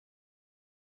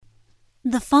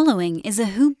The following is a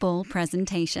Hoop Ball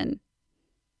presentation.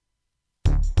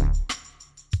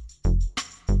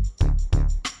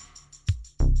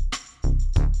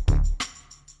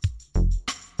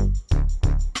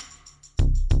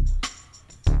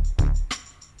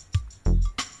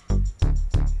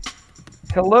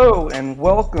 Hello and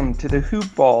welcome to the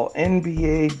Hoop Ball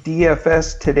NBA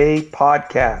DFS Today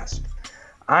podcast.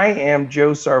 I am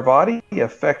Joe Sarvati,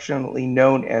 affectionately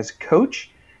known as Coach,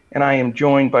 and I am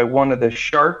joined by one of the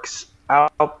sharks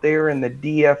out there in the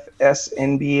DFS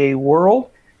NBA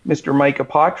world, Mr. Mike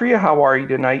Apotria. How are you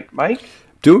tonight, Mike?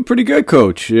 Doing pretty good,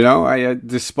 Coach. You know,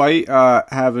 despite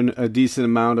having a decent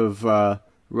amount of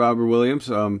Robert Williams,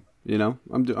 I'm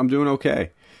doing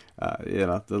okay.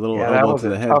 The little elbow to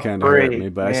the head kind of hurt me,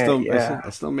 but I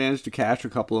still managed to catch a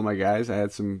couple of my guys. I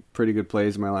had some pretty good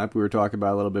plays in my lap. We were talking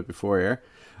about a little bit before here.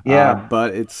 Yeah.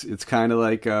 But it's kind of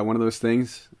like one of those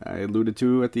things I alluded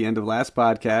to at the end of last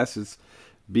podcast is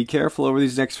be careful over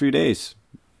these next few days.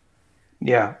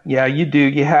 Yeah, you do.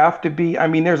 You have to be. I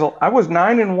mean, I was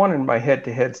 9-1 in my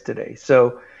head-to-heads today.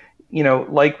 So,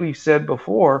 like we've said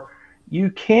before,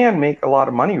 you can make a lot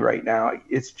of money right now.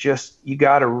 It's just you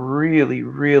got to really,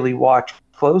 really watch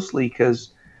closely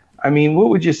because, I mean, what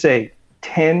would you say?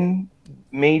 10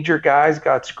 major guys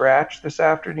got scratched this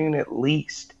afternoon at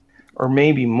least, or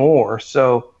maybe more.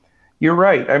 So you're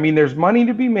right. I mean, there's money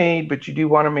to be made, but you do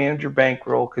want to manage your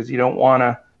bankroll because you don't want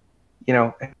to,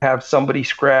 have somebody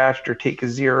scratched or take a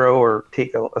zero or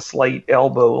take a slight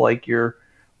elbow like your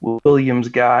Williams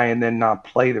guy and then not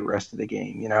play the rest of the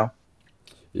game,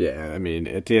 Yeah, I mean,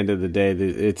 at the end of the day,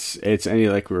 it's any,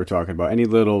 like we were talking about, any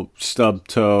little stub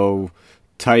toe,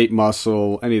 tight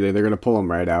muscle, anything, they're going to pull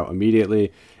them right out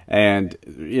immediately. And,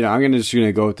 I'm just going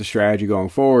to go with the strategy going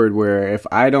forward where if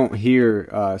I don't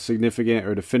hear significant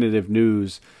or definitive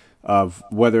news of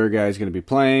whether a guy's going to be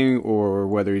playing or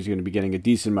whether he's going to be getting a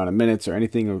decent amount of minutes or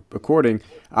anything according,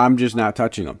 I'm just not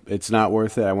touching him. It's not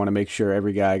worth it. I want to make sure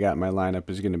every guy I got in my lineup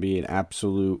is going to be an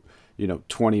absolute,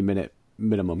 20-minute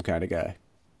minimum kind of guy.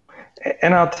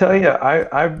 And I'll tell you,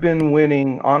 I've been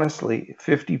winning, honestly,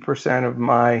 50% of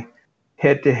my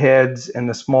head-to-heads and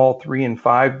the small 3 and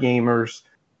 5 gamers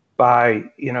by,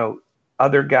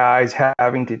 other guys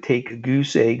having to take a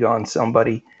goose egg on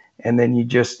somebody. And then you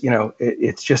just,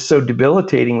 it's just so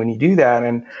debilitating when you do that.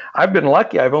 And I've been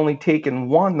lucky. I've only taken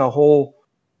one the whole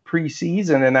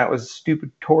preseason, and that was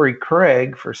stupid Torrey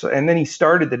Craig. And then he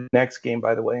started the next game,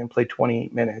 by the way, and played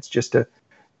 28 minutes just to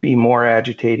be more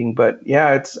agitating. But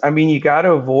yeah, you got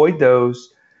to avoid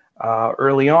those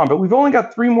early on. But we've only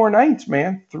got 3 more nights,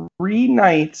 man. 3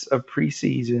 nights of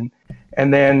preseason.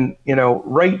 And then,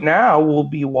 right now we'll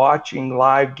be watching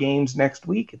live games next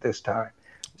week at this time.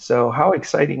 So how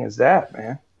exciting is that,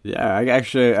 man? Yeah,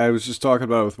 I was just talking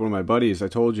about it with one of my buddies. I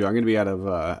told you I'm going to be out of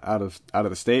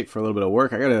the state for a little bit of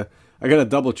work. I gotta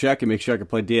double check and make sure I can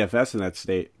play DFS in that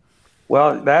state.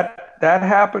 Well, that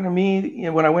happened to me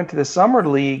when I went to the summer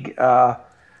league. I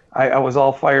was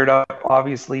all fired up,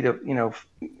 obviously, to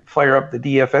fire up the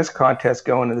DFS contest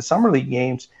going to the summer league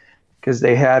games because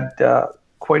they had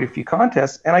quite a few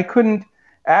contests, and I couldn't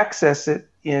access it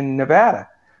in Nevada.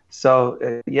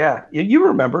 So you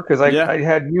remember because I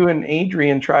had you and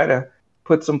Adrian try to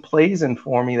put some plays in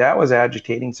for me. That was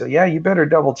agitating. So yeah, you better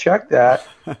double check that.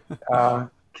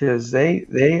 Because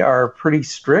they are pretty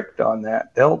strict on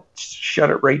that. They'll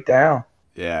shut it right down.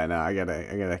 Yeah, no, I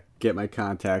gotta get my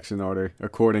contacts in order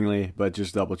accordingly, but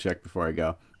just double check before I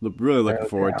go. Really looking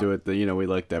forward to it. We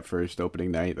like that first opening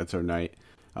night. That's our night,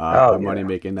 money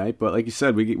making night. But like you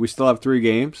said, we still have 3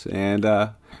 games, and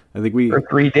I think for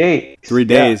 3 days. 3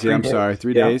 days. Yeah, I'm sorry,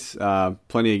 3 days.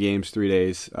 Plenty of games, 3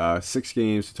 days. 6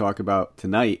 games to talk about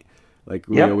tonight, like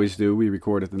we always do. We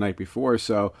record it the night before,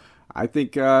 so I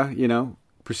think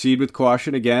proceed with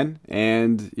caution again,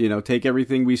 and take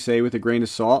everything we say with a grain of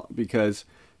salt because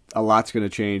a lot's going to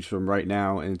change from right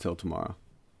now until tomorrow.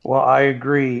 Well, I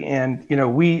agree, and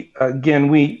we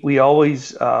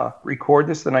always record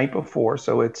this the night before,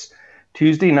 so it's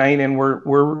Tuesday night, and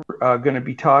we're going to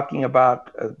be talking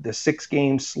about the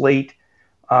 6-game slate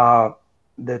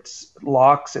that's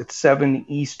locks at 7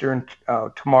 Eastern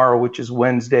tomorrow, which is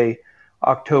Wednesday,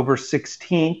 October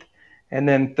 16th. And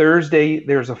then Thursday,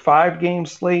 there's a 5-game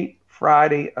slate.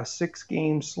 Friday, a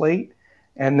 6-game slate.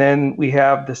 And then we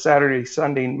have the Saturday,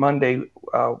 Sunday, Monday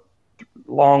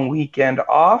long weekend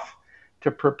off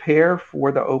to prepare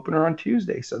for the opener on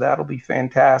Tuesday. So that'll be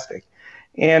fantastic.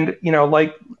 And,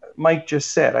 like Mike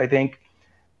just said, I think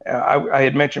I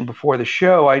had mentioned before the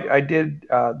show, I did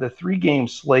the 3-game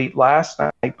slate last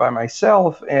night by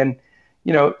myself. And,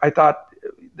 I thought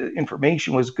the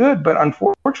information was good, but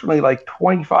unfortunately, like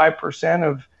 25%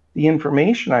 of the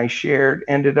information I shared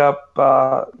ended up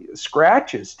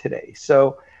scratches today.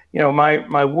 So,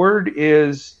 my word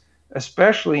is,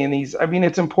 especially in these, I mean,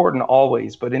 it's important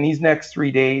always, but in these next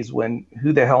 3 days when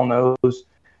who the hell knows,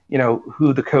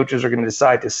 who the coaches are going to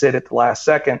decide to sit at the last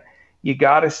second, you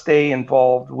got to stay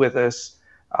involved with us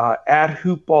at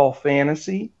Hoopball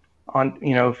Fantasy on,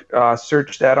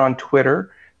 search that on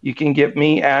Twitter. You can get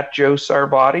me at Joe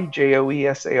Sarbadi,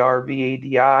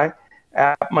 JoeSarvadi,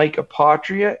 at Mike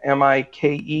Apotria,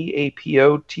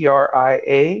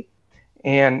 Mikeapotria,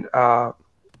 and our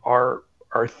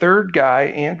third guy,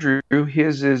 Andrew,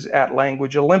 his is at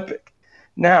Language Olympic.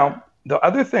 Now, the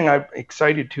other thing I'm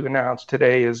excited to announce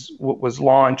today is what was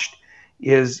launched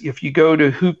is if you go to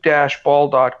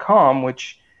hoop-ball.com,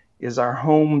 which is our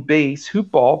home base,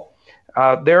 Hoopball,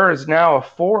 there is now a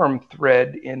forum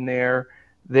thread in there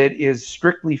that is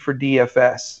strictly for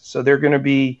DFS. So they're going to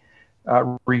be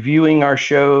reviewing our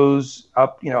shows,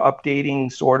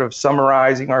 updating, sort of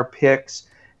summarizing our picks,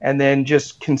 and then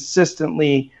just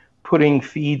consistently putting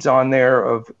feeds on there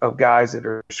of guys that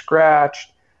are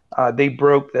scratched. They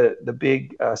broke the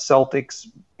big Celtics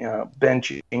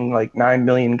benching like 9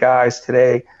 million guys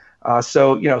today.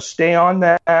 So stay on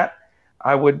that.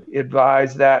 I would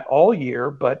advise that all year,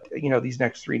 but these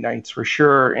next 3 nights for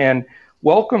sure. And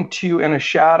welcome to, and a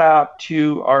shout out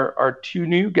to our 2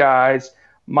 new guys,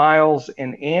 Miles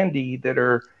and Andy, that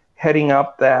are heading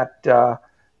up that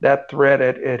thread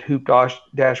at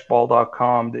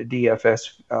hoop-ball.com, the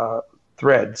DFS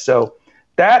thread. So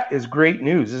that is great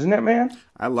news, isn't it, man?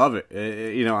 I love it.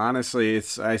 Honestly,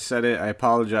 I said it. I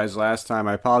apologize last time.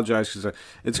 I apologize because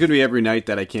it's going to be every night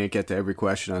that I can't get to every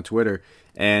question on Twitter.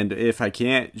 And if I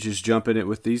can't, just jump in it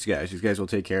with these guys. These guys will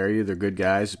take care of you. They're good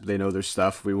guys. They know their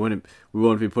stuff. We wouldn't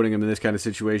be putting them in this kind of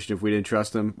situation if we didn't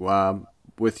trust them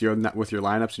with your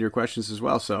lineups and your questions as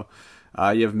well. So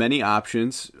you have many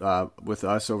options with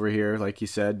us over here, like you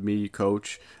said, me,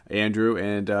 Coach, Andrew,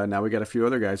 and now we got a few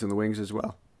other guys in the wings as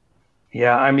well.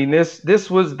 Yeah, I mean, this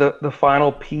was the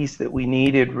final piece that we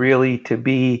needed really to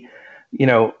be,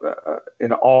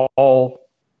 an all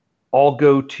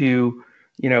go to,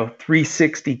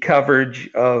 360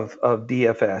 coverage of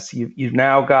DFS. You've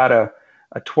now got a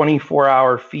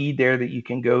 24-hour feed there that you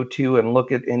can go to and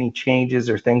look at any changes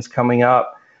or things coming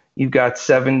up. You've got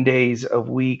 7 days a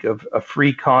week of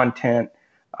free content,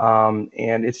 and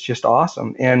it's just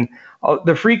awesome. And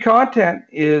the free content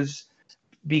is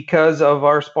because of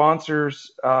our sponsors,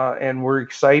 and we're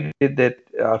excited that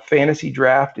Fantasy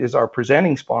Draft is our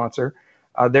presenting sponsor.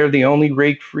 They're the only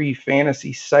rake-free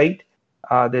fantasy site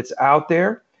that's out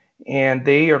there, and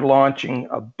they are launching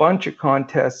a bunch of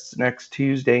contests next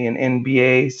Tuesday in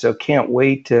NBA, so can't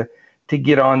wait to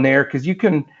get on there because you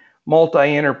can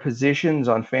multi-enter positions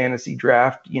on Fantasy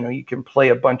Draft. You can play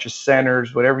a bunch of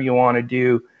centers, whatever you want to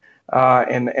do,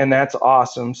 and that's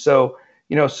awesome. So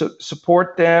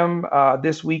support them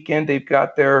this weekend. They've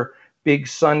got their big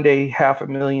Sunday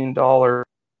 $500,000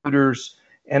 Hooters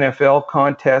NFL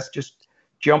contest. Just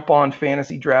jump on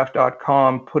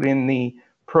fantasydraft.com, put in the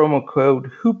promo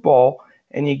code HoopBall,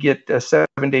 and you get a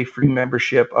 7-day free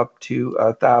membership up to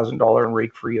 $1,000 in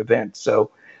rake-free events.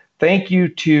 So thank you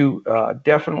to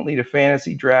definitely to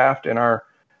Fantasy Draft and our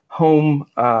home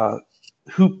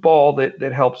HoopBall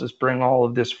that helps us bring all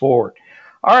of this forward.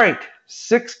 All right,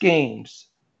 6 games.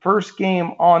 First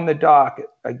game on the docket.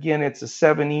 Again, it's a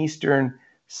 7 Eastern,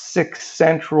 6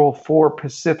 Central, 4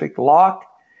 Pacific lock.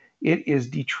 It is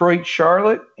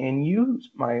Detroit-Charlotte, and you,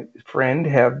 my friend,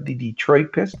 have the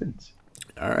Detroit Pistons.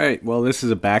 All right. Well, this is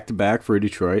a back-to-back for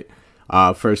Detroit.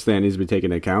 First thing that needs to be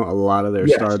taken into account, a lot of their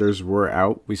starters were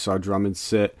out. We saw Drummond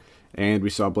sit, and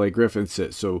we saw Blake Griffin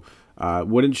sit. So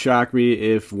wouldn't shock me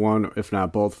if one, if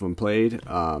not both of them played.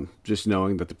 Just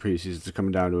knowing that the preseason is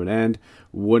coming down to an end,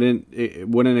 wouldn't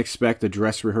expect a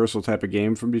dress rehearsal type of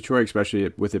game from Detroit,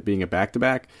 especially with it being a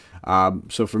back-to-back.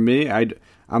 So for me,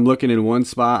 I'm looking in one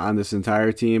spot on this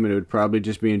entire team, and it would probably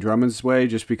just be in Drummond's way,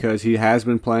 just because he has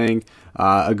been playing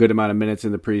a good amount of minutes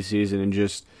in the preseason, and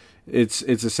just it's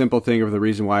a simple thing of the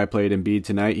reason why I played Embiid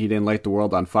tonight. He didn't light the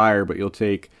world on fire, but you'll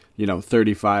take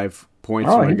 35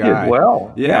 points from a guy. He did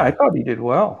well. Yeah, I thought he did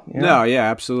well. Yeah. No, yeah,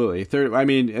 absolutely. I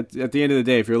mean, at the end of the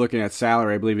day, if you're looking at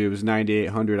salary, I believe he was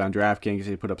 9,800 on DraftKings.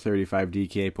 He put up 35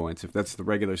 DK points. If that's the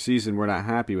regular season, we're not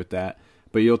happy with that.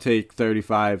 But you'll take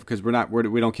 35 because we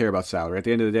don't care about salary. At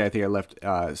the end of the day, I think I left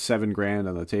 $7,000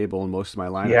 on the table in most of my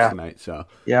lineups tonight. So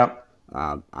yeah,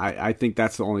 I think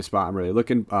that's the only spot I'm really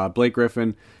looking. Blake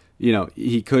Griffin,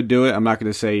 he could do it. I'm not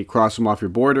going to say cross him off your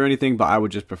board or anything, but I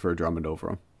would just prefer Drummond over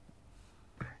him.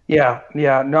 Yeah.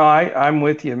 No, I'm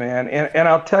with you, man. And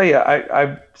I'll tell you,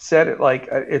 I've said it, like,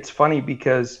 it's funny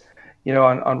because,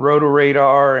 on Roto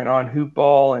Radar and on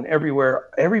Hoopball and everywhere,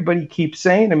 everybody keeps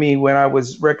saying to me when I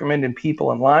was recommending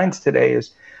people in lines today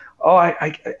is, oh,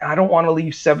 I don't want to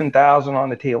leave 7,000 on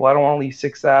the table. I don't want to leave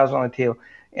 6,000 on the table.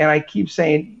 And I keep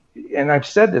saying, and I've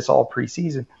said this all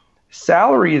preseason,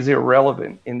 salary is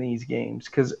irrelevant in these games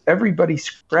because everybody's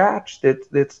scratched.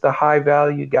 That's the high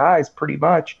value guys pretty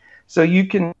much. So you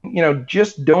can,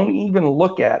 just don't even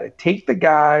look at it. Take the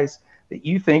guys that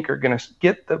you think are going to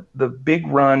get the big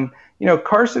run.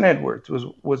 Carson Edwards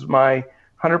was my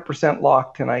 100%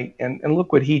 lock tonight, and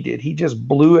look what he did. He just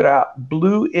blew it up.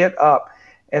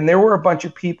 And there were a bunch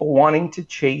of people wanting to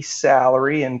chase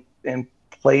salary and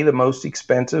play the most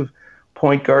expensive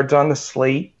point guards on the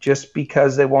slate just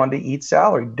because they wanted to eat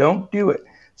salary. Don't do it.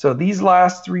 So these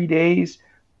last 3 days,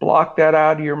 block that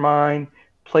out of your mind.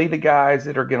 Play the guys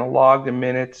that are going to log the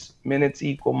minutes. Minutes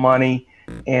equal money.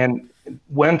 And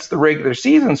once the regular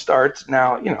season starts,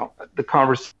 now, the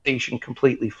conversation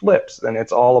completely flips. Then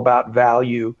it's all about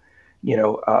value,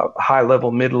 high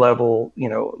level, mid level,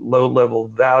 low level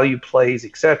value plays,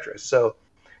 etc. So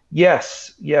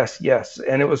yes.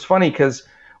 And it was funny because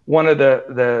one of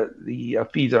the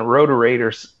feeds on Roto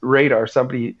Radar,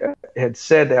 somebody had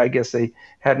said that I guess they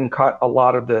hadn't caught a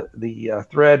lot of the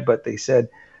thread, but they said,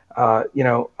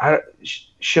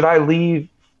 should I leave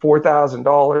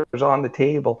 $4,000 on the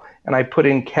table? And I put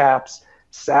in caps,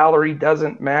 salary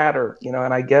doesn't matter,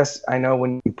 and I guess I know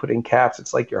when you put in caps,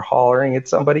 it's like you're hollering at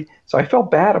somebody. So I felt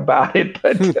bad about it,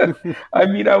 but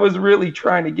I was really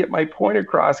trying to get my point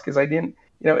across because I didn't,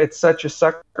 it's such a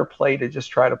sucker play to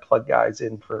just try to plug guys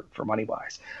in for money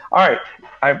wise. All right.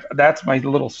 That's my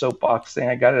little soapbox thing.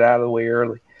 I got it out of the way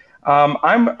early.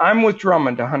 I'm with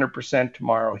Drummond 100%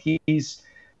 tomorrow. He's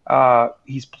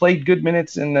played good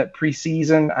minutes in the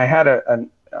preseason. I had a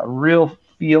real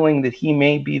feeling that he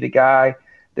may be the guy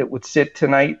that would sit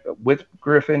tonight with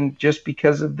Griffin just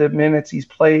because of the minutes he's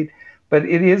played. But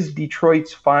it is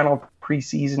Detroit's final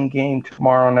preseason game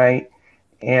tomorrow night,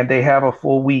 and they have a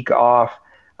full week off.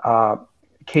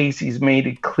 Casey's made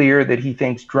it clear that he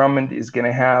thinks Drummond is going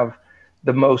to have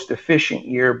the most efficient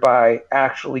year by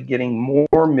actually getting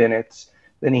more minutes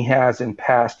than he has in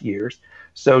past years.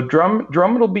 So Drummond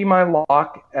will be my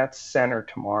lock at center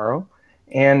tomorrow,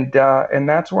 and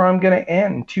that's where I'm going to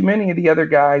end. Too many of the other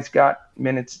guys got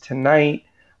minutes tonight.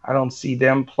 I don't see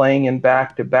them playing in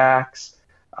back-to-backs.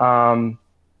 Even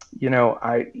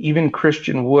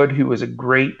Christian Wood, who was a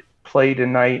great play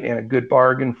tonight and a good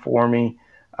bargain for me,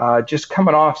 just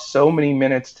coming off so many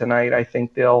minutes tonight, I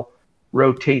think they'll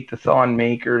rotate the Thon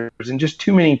makers, and just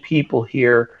too many people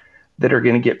here that are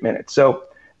going to get minutes. So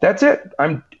that's it.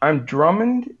 I'm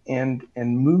Drummond and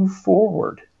move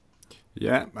forward.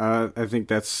 Yeah, I think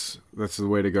that's the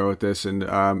way to go with this. And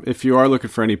if you are looking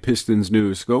for any Pistons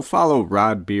news, go follow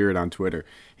Rod Beard on Twitter.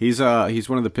 He's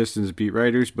one of the Pistons beat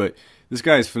writers, but this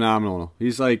guy is phenomenal.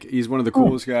 He's one of the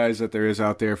coolest guys that there is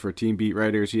out there for team beat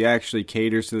writers. He actually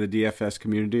caters to the DFS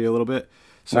community a little bit.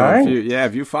 So right.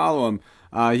 if you follow him,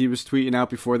 he was tweeting out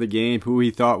before the game who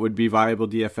he thought would be viable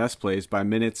DFS plays by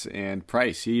minutes and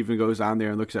price. He even goes on there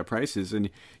and looks at prices, and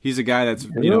he's a guy that's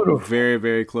very,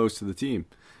 very close to the team.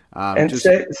 And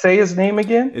say his name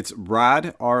again. It's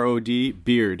Rod, R-O-D,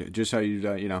 Beard, just how you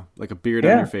like a beard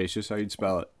on your face, just how you'd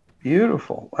spell it.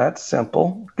 Beautiful. That's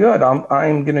simple. Good.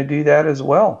 I'm going to do that as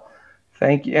well.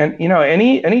 Thank you. And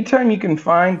anytime you can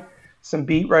find some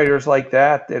beat writers like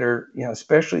that are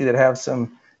especially that have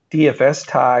some DFS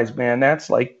ties, man, that's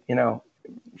like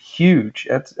huge.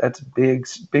 That's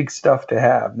big stuff to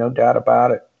have, no doubt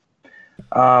about it.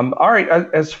 All right.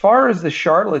 As far as the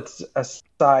Charlotte's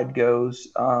side goes,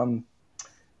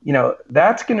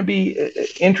 that's going to be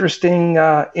interesting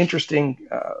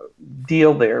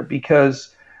deal there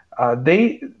because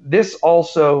this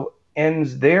also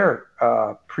ends their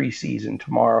preseason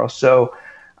tomorrow. So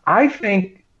I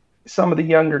think some of the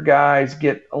younger guys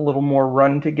get a little more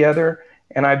run together.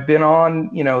 And I've been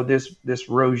on this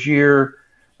Rozier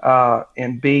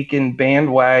and Bacon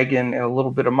bandwagon and a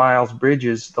little bit of Miles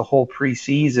Bridges the whole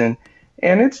preseason.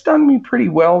 And it's done me pretty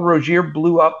well. Rozier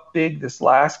blew up big this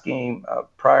last game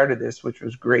prior to this, which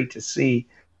was great to see.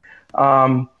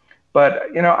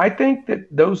 But I think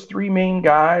that those three main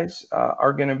guys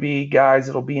are going to be guys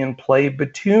that'll be in play.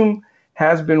 Batum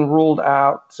has been ruled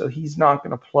out, so he's not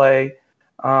going to play.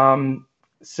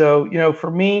 So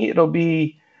for me, it'll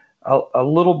be a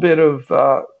little bit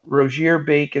of Rozier,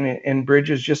 Bacon, and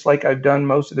Bridges, just like I've done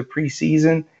most of the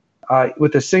preseason.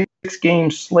 With a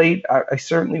 6-game slate, I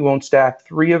certainly won't stack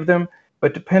 3 of them.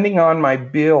 But depending on my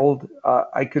build,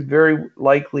 I could very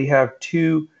likely have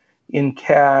 2 in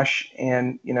cash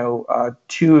and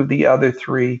 2 of the other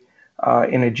 3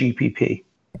 in a GPP.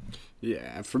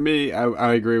 Yeah, for me,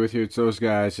 I agree with you. It's those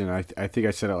guys, and I think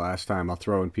I said it last time. I'll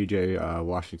throw in PJ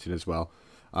Washington as well.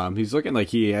 He's looking like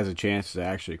he has a chance to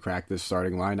actually crack this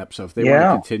starting lineup. So if they want to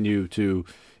Yeah. continue to,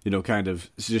 kind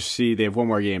of just see, they have one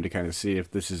more game to kind of see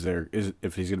if this is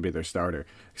if he's going to be their starter,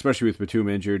 especially with Batum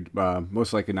injured,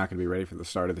 most likely not going to be ready for the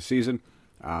start of the season.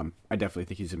 I definitely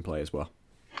think he's in play as well.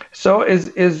 So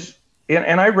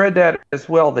and I read that as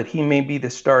well, that he may be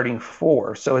the starting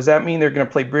four. So does that mean they're going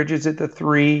to play Bridges at the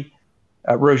three,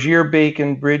 Rozier,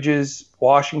 Bacon, Bridges,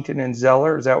 Washington, and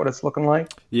Zeller? Is that what it's looking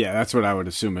like? Yeah, that's what I would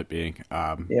assume it being.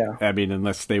 Yeah. I mean,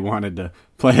 unless they wanted to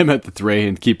play him at the three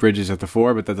and keep Bridges at the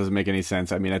four, but that doesn't make any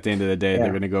sense. I mean, at the end of the day, they're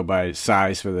Yeah. going to go by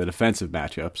size for the defensive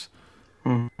matchups.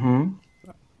 Hmm.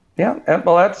 Yeah.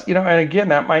 Well, that's, and again,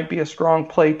 that might be a strong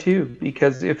play too,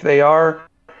 because if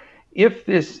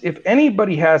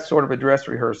anybody has sort of a dress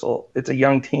rehearsal, it's a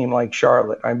young team like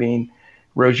Charlotte. I mean,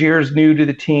 Rozier's new to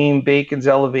the team. Bacon's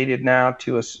elevated now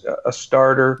to a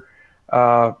starter.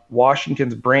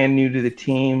 Washington's brand new to the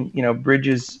team.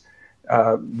 Bridges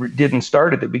didn't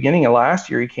start at the beginning of last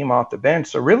year. He came off the bench.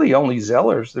 So really only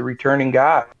Zeller's the returning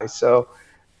guy. So,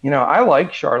 I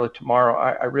like Charlotte tomorrow.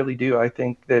 I really do. I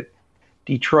think that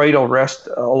Detroit will rest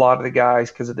a lot of the guys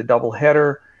because of the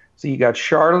doubleheader. So you got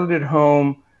Charlotte at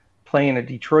home playing a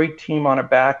Detroit team on a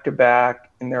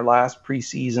back-to-back in their last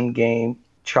preseason game.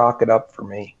 Chalk it up for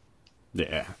me.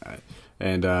 Yeah,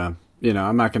 and I'm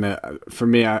not gonna. For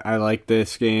me, I like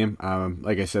this game.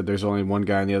 Like I said, there's only one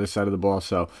guy on the other side of the ball,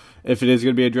 so if it is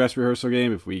gonna be a dress rehearsal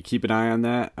game, if we keep an eye on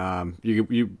that,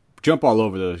 you jump all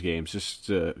over those games just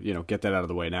to get that out of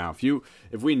the way now.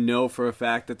 If we know for a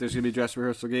fact that there's gonna be dress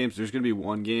rehearsal games, there's gonna be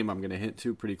one game I'm gonna hint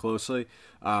to pretty closely,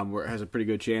 where it has a pretty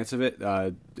good chance of it.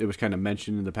 It was kind of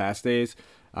mentioned in the past days.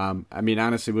 I mean,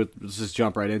 honestly, let's just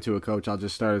jump right into it, Coach. I'll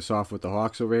just start us off with the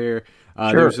Hawks over here.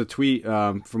 Sure. There was a tweet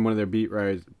from one of their beat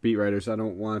writers. I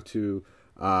don't want to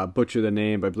butcher the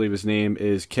name, but I believe his name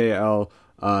is K.L.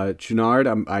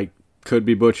 Chouinard. I could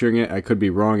be butchering it. I could be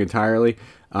wrong entirely.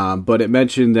 But it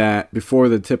mentioned that before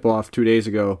the tip-off 2 days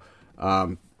ago,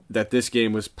 that this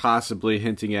game was possibly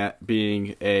hinting at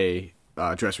being a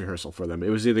dress rehearsal for them. It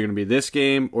was either going to be this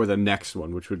game or the next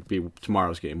one, which would be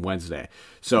tomorrow's game, Wednesday.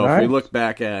 So Nice. if we look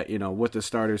back at what the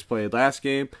starters played last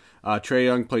game, Trae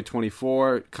Young played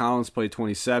 24, Collins played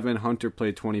 27, Hunter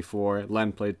played 24,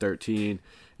 Len played 13.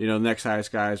 The next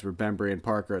highest guys were Bembry and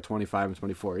Parker at 25 and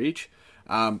 24 each.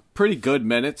 Pretty good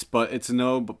minutes, but it's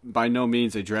by no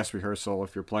means a dress rehearsal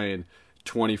if you're playing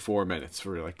 24 minutes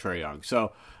for like Trae Young.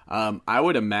 So I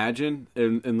would imagine,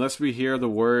 unless we hear the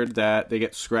word that they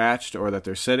get scratched or that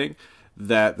they're sitting,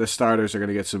 that the starters are going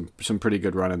to get some pretty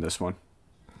good run in this one.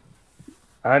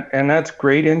 And that's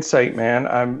great insight, man.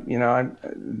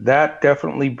 That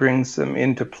definitely brings them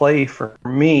into play for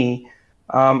me.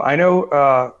 I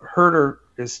know Herter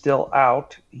is still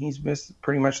out. He's missed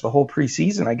pretty much the whole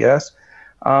preseason, I guess.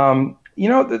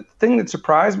 The thing that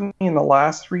surprised me in the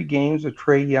last three games of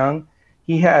Trae Young,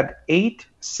 he had 8,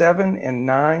 7, and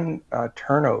 9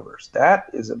 turnovers. That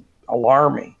is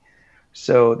alarming.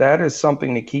 So that is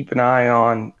something to keep an eye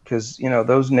on, because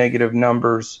those negative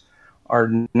numbers are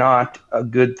not a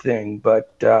good thing.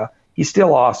 But he's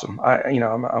still awesome.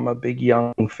 I'm a big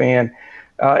Young fan.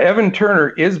 Evan Turner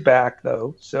is back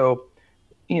though, so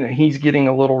he's getting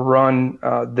a little run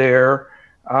there.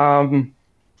 John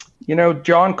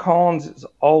Collins is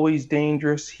always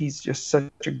dangerous. He's just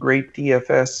such a great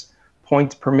DFS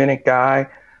points per minute guy.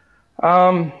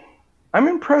 I'm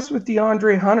impressed with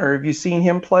DeAndre Hunter. Have you seen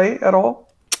him play at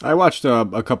all? I watched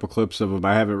a couple clips of him.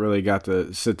 I haven't really got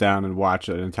to sit down and watch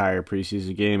an entire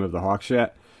preseason game of the Hawks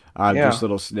yet. Just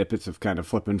little snippets of kind of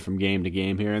flipping from game to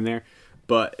game here and there.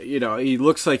 But, he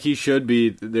looks like he should be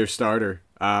their starter.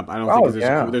 I don't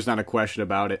think there's not a question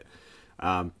about it.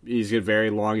 He's very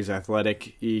long. He's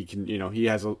athletic. He can, he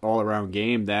has an all-around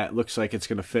game that looks like it's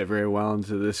going to fit very well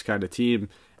into this kind of team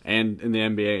and in the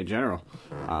NBA in general.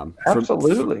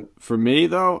 Absolutely. For me,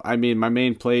 though, I mean, my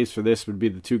main plays for this would be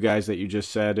the two guys that you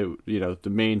just said. The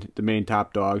main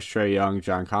top dogs, Trae Young,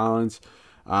 John Collins.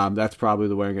 That's probably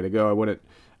the way I'm going to go.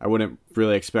 I wouldn't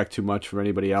really expect too much from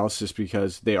anybody else, just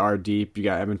because they are deep. You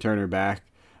got Evan Turner back.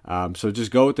 So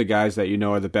just go with the guys that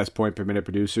are the best point per minute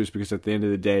producers, because at the end of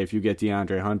the day, if you get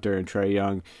DeAndre Hunter and Trae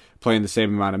Young playing the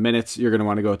same amount of minutes, you're going to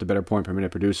want to go with the better point per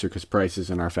minute producer, because price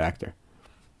isn't our factor.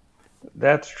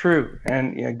 That's true.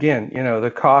 And again,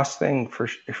 the cost thing for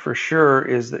sure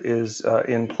is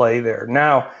in play there.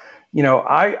 Now,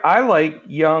 I like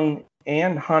Young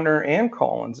and Hunter and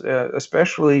Collins,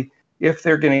 especially if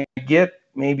they're going to get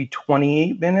maybe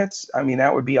 28 minutes. I mean,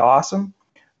 that would be awesome.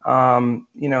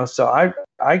 So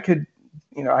I could,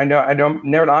 I know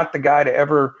they're not the guy to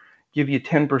ever give you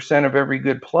 10% of every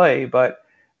good play. But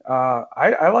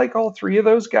I like all three of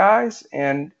those guys,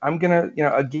 and I'm gonna,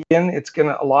 again,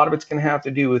 a lot of it's gonna have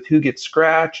to do with who gets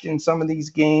scratched in some of these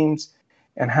games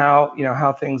and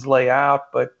how things lay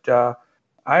out. But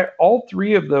all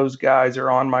three of those guys are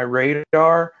on my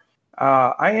radar.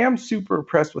 I am super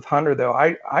impressed with Hunter, though.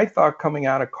 I thought coming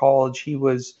out of college he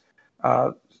was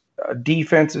a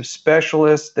defensive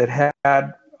specialist that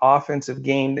had offensive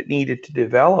game that needed to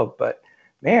develop, but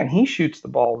man, he shoots the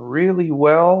ball really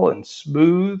well and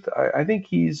smooth. I think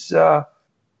he's going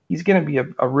to be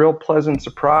a real pleasant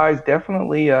surprise.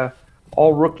 Definitely a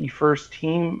all rookie first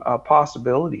team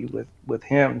possibility with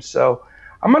him. So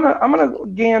I'm gonna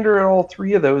gander at all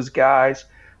three of those guys.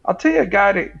 I'll tell you a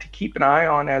guy to keep an eye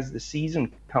on as the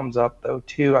season comes up, though,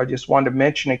 too. I just wanted to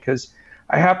mention it because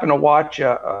I happen to watch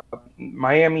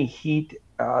Miami Heat.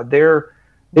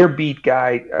 Their beat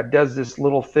guy does this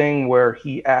little thing where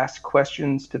he asks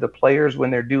questions to the players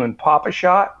when they're doing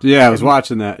Pop-A-Shot. Yeah, I was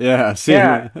watching that. Yeah,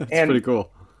 that. It's pretty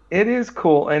cool. It is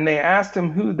cool. And they asked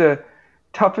him who the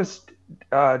toughest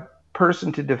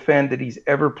person to defend that he's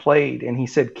ever played, and he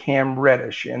said Cam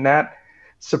Reddish. And that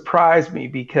surprised me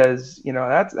because,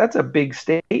 that's a big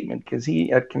statement because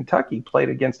he at Kentucky played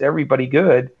against everybody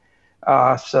good.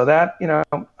 So that,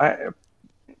 that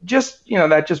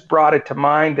just brought it to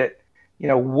mind that,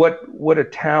 what a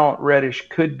talent Reddish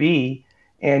could be.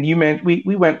 And you meant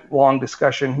we went long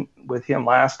discussion with him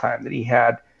last time that he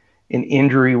had an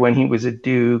injury when he was at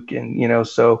Duke, and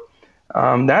so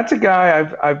that's a guy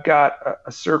I've got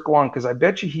a circle on because I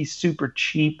bet you he's super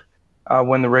cheap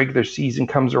when the regular season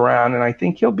comes around, and I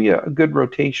think he'll be a good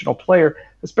rotational player,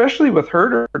 especially with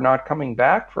Herter not coming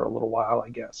back for a little while, I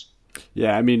guess.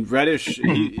 Yeah, I mean Reddish,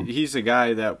 he's a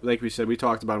guy that, like we said, we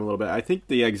talked about him a little bit. I think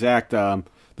the exact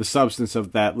the substance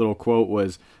of that little quote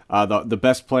was the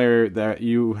best player that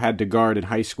you had to guard in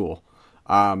high school.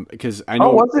 Because I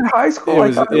know. Oh, was it high school?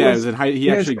 It was in high.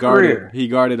 He actually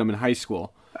guarded him in high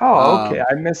school. Oh, okay.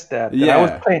 I missed that.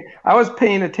 Yeah. I was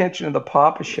paying attention to the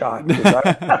Pop-A-Shot.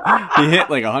 He hit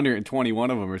like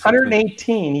 121 of them or something.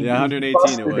 118.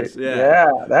 118 it was. Yeah,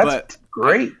 that's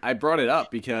great. I brought it up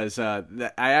because I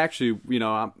actually,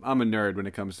 I'm a nerd when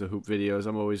it comes to hoop videos.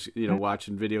 I'm always,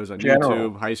 watching videos on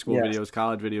YouTube, high school videos,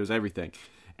 college videos, everything.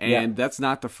 And that's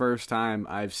not the first time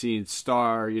I've seen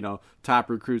top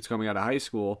recruits coming out of high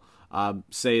school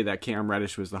say that Cam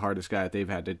Reddish was the hardest guy that they've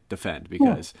had to defend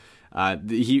because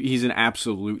he's an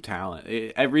absolute talent.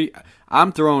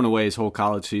 I'm throwing away his whole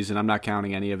college season. I'm not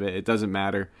counting any of it. It doesn't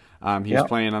matter. He was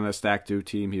playing on the Stack Duke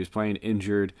team. He was playing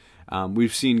injured.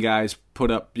 We've seen guys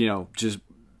put up, just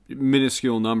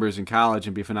minuscule numbers in college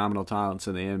and be phenomenal talents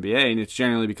in the NBA, and it's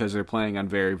generally because they're playing on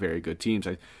very, very good teams.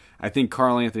 I think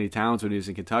Karl Anthony Towns, when he was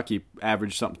in Kentucky,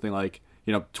 averaged something like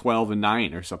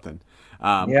 12-9 or something.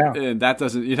 And that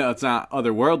doesn't, it's not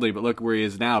otherworldly, but look where he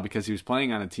is now because he was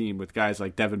playing on a team with guys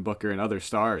like Devin Booker and other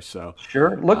stars. So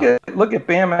sure, look at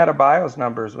Bam Adebayo's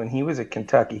numbers when he was at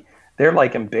Kentucky. They're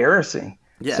like embarrassing.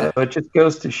 Yeah. So it just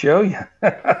goes to show you.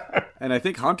 And I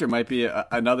think Hunter might be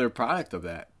another product of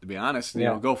that. To be honest,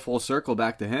 go full circle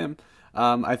back to him.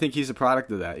 I think he's a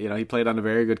product of that. He played on a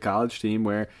very good college team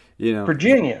where,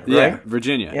 Virginia, right? Yeah,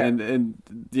 Virginia. Yeah. And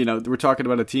we're talking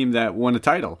about a team that won a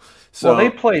title. So they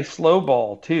play slow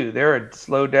ball too. They're a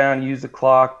slow down, use the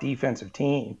clock defensive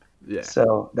team. Yeah.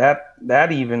 So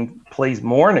that even plays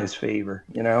more in his favor,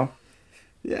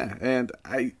 Yeah, and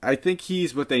I think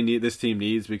he's what this team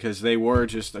needs because they were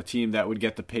just a team that would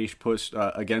get the pace pushed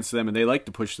against them, and they like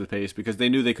to push the pace because they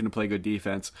knew they couldn't play good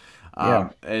defense.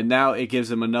 And now it gives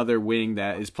them another wing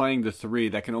that is playing the three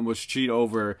that can almost cheat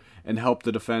over and help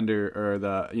the defender or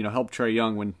help Trae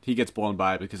Young when he gets blown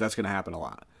by because that's going to happen a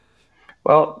lot.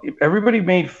 Well, everybody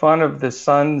made fun of the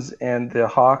Suns and the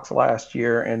Hawks last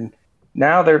year, and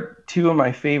now they're two of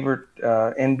my favorite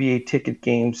NBA ticket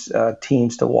games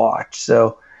teams to watch.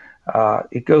 So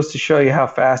it goes to show you how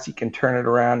fast you can turn it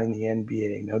around in the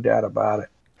NBA, no doubt about it.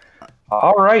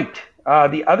 All right.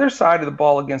 The other side of the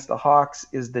ball against the Hawks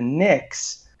is the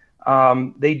Knicks.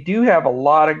 They do have a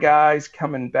lot of guys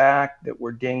coming back that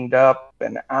were dinged up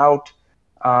and out.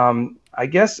 I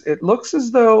guess it looks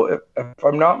as though, if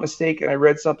I'm not mistaken, I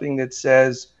read something that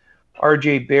says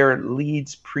R.J. Barrett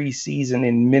leads preseason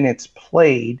in minutes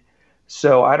played.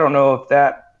 So I don't know if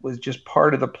that was just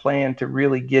part of the plan to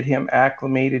really get him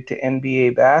acclimated to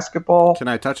NBA basketball. Can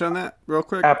I touch on that real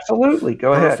quick? Absolutely.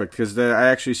 Go ahead. Perfect, because I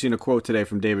actually seen a quote today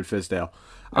from David Fizdale.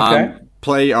 Okay.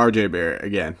 Play R.J. Barrett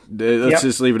again. Let's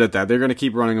just leave it at that. They're going to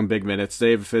keep running him big minutes.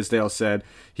 David Fizdale said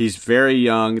he's very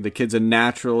young. The kid's a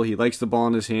natural. He likes the ball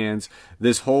in his hands.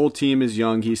 This whole team is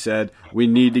young, he said. We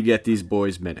need to get these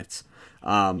boys minutes.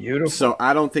 Beautiful. So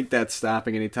I don't think that's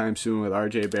stopping anytime soon with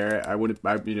RJ Barrett.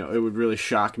 It would really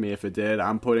shock me if it did.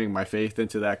 I'm putting my faith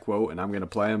into that quote, and I'm going to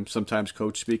play him. Sometimes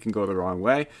coach speak can go the wrong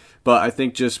way, but I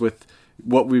think just with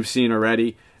what we've seen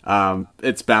already,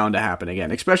 it's bound to happen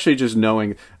again. Especially just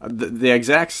knowing the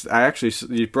exact.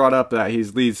 You brought up that he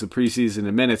leads the preseason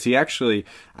in minutes. He actually,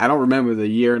 I don't remember the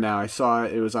year now. I saw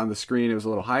it was on the screen. It was a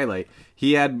little highlight.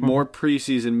 He had more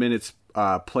preseason minutes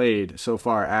played so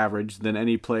far average than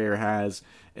any player has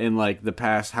in like the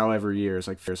past however years,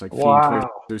 like wow.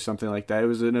 or something like that. It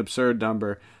was an absurd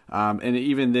number, and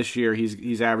even this year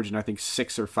he's averaging I think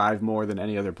 6 or 5 more than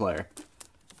any other player.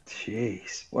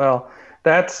 Jeez. Well,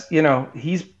 that's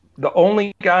he's the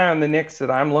only guy on the Knicks that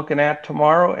I'm looking at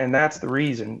tomorrow, and that's the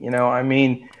reason. I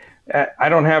mean, I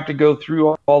don't have to go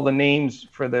through all the names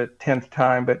for the 10th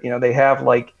time, but they have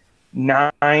like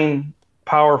 9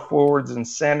 power forwards and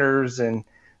centers, and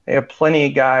they have plenty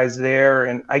of guys there.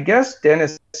 And I guess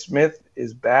Dennis Smith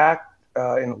is back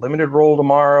in a limited role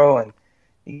tomorrow, and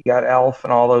you got Elf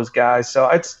and all those guys. So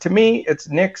to me, it's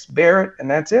Knicks, Barrett, and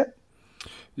that's it.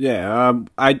 Yeah,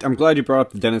 I'm glad you brought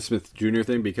up the Dennis Smith Jr.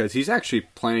 thing because he's actually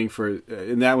playing for,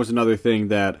 and that was another thing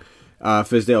that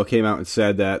Fizdale came out and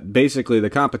said that basically the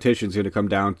competition is going to come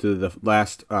down to the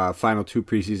last final 2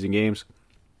 preseason games,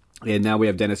 and now we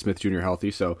have Dennis Smith Jr.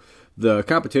 healthy, so the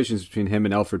competition is between him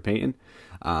and Elfrid Payton.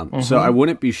 So I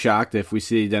wouldn't be shocked if we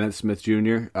see Dennis Smith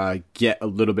Jr. Get a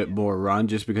little bit more run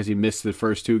just because he missed the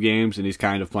first 2 games and he's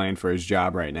kind of playing for his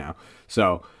job right now.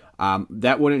 So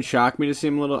that wouldn't shock me to see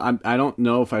him a little. I don't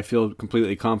know if I feel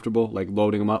completely comfortable like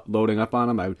loading up on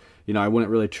him. I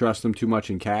wouldn't really trust him too much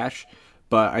in cash,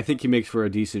 but I think he makes for a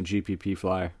decent GPP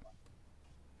flyer.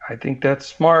 I think that's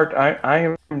smart.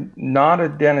 I am not a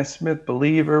Dennis Smith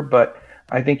believer, but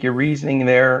I think your reasoning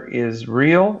there is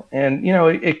real, and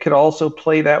it could also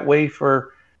play that way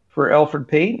for Elfrid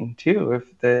Payton too,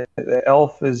 if the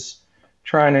Elf is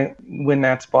trying to win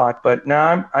that spot. But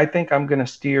now I think I'm going to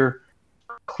steer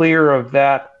clear of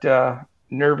that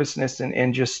nervousness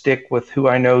and just stick with who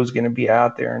I know is going to be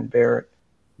out there in Barrett.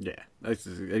 Yeah,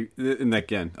 and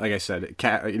again, like I said,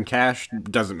 in cash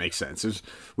doesn't make sense.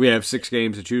 We have 6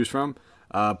 games to choose from,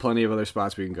 plenty of other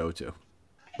spots we can go to.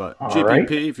 But all GPP,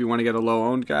 right. If you want to get a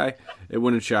low-owned guy, it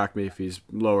wouldn't shock me if he's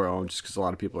lower-owned just because a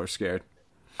lot of people are scared.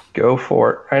 Go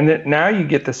for it. And now you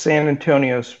get the San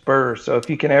Antonio Spurs. So if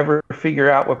you can ever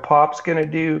figure out what Pop's going to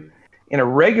do in a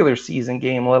regular season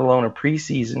game, let alone a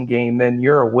preseason game, then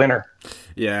you're a winner.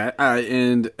 Yeah,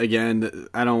 and again,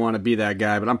 I don't want to be that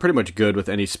guy, but I'm pretty much good with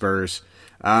any Spurs.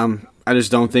 I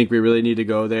just don't think we really need to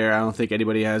go there. I don't think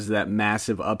anybody has that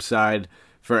massive upside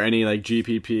for any like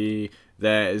GPP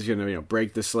that is going to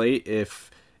break the slate if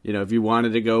you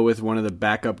wanted to go with one of the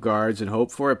backup guards and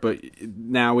hope for it. But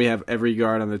now we have every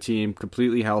guard on the team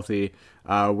completely healthy.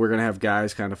 We're going to have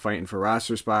guys kind of fighting for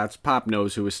roster spots. Pop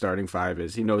knows who his starting 5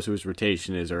 is. He knows who his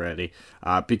rotation is already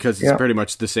because it's pretty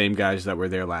much the same guys that were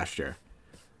there last year.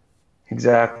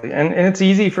 Exactly. And it's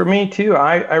easy for me too.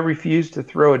 I refuse to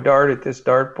throw a dart at this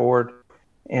dartboard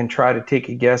and try to take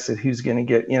a guess at who's going to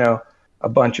get, a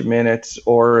bunch of minutes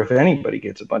or if anybody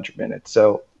gets a bunch of minutes.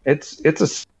 So it's a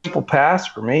simple pass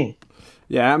for me.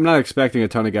 Yeah, I'm not expecting a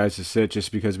ton of guys to sit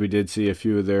just because we did see a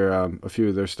few of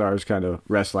their stars kind of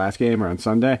rest last game or on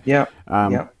Sunday. Yeah.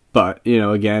 But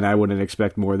again, I wouldn't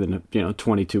expect more than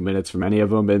 22 minutes from any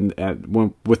of them.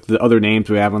 And with the other names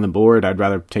we have on the board, I'd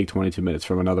rather take 22 minutes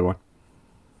from another one.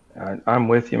 I'm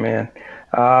with you, man.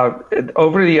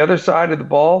 Over to the other side of the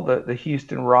ball, the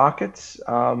Houston Rockets.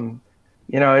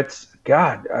 It's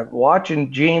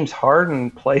watching James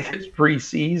Harden play this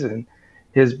preseason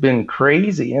has been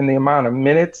crazy, and the amount of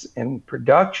minutes and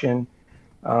production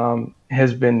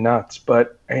has been nuts.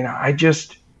 But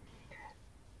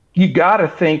you got to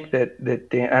think that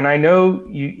and I know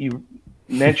you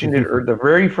mentioned it or the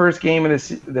very first game of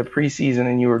the preseason,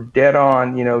 and you were dead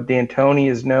on. D'Antoni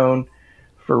is known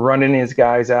for running his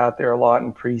guys out there a lot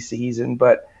in preseason,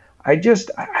 but I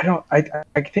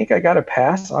think I got to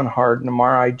pass on Harden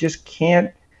tomorrow. I just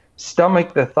can't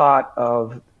stomach the thought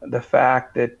of the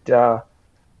fact that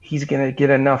he's going to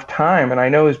get enough time. And I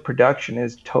know his production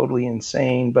is totally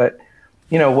insane, but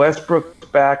Westbrook's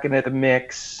back into the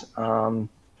mix.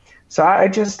 So I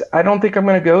don't think I'm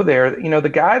going to go there. The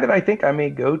guy that I think I may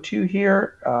go to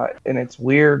here, and it's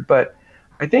weird, but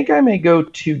I think I may go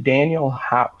to Daniel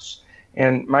House.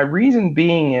 And my reason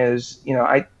being is,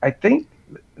 I think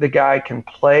the guy can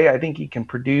play. I think he can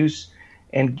produce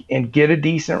and get a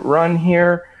decent run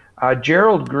here.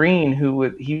 Gerald Green,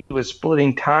 he was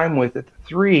splitting time with at the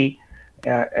 3,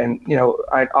 and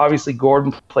obviously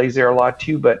Gordon plays there a lot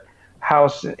too. But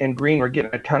House and Green were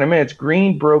getting a ton of minutes.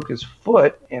 Green broke his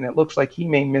foot, and it looks like he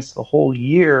may miss the whole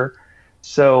year.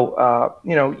 So,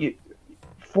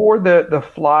 for the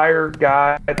flyer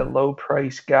guy, the low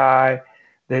price guy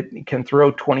that can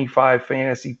throw 25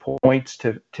 fantasy points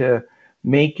to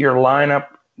make your lineup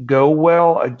go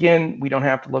well. Again, we don't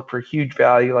have to look for huge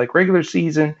value like regular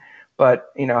season,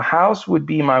 but House would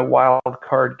be my wild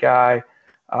card guy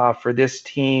for this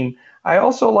team. I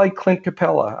also like Clint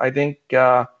Capella. I think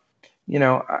again,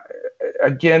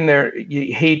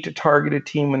 you hate to target a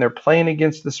team when they're playing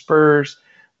against the Spurs,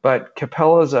 but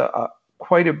Capella's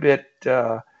quite a bit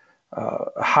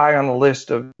high on the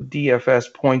list of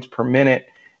DFS points per minute.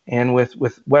 And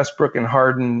with Westbrook and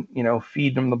Harden,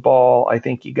 feed them the ball, I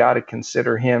think you got to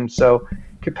consider him. So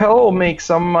Capella will make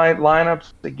some of my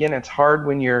lineups. Again, it's hard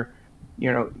when you're,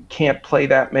 can't play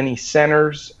that many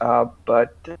centers,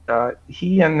 but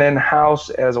he and then House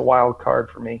as a wild card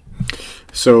for me.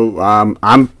 So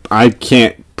I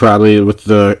can't probably with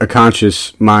a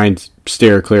conscious mind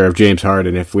steer clear of James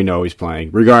Harden if we know he's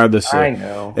playing. Regardless, I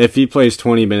know if he plays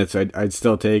 20 minutes, I'd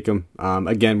still take him.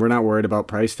 Again, we're not worried about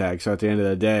price tag. So at the end of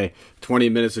the day, 20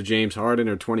 minutes of James Harden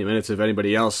or 20 minutes of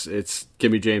anybody else, it's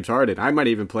give me James Harden. I might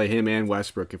even play him and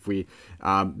Westbrook if we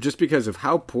just because of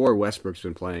how poor Westbrook's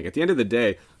been playing. At the end of the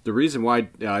day, the reason why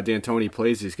D'Antoni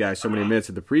plays these guys so many minutes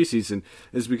in the preseason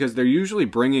is because they're usually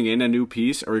bringing in a new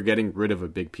piece or getting rid of a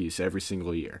big piece every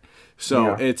single year.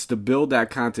 So it's to build that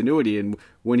continuity. And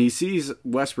when he sees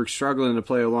Westbrook struggling to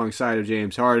play alongside of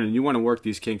James Harden, you want to work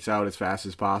these kinks out as fast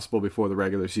as possible before the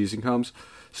regular season comes.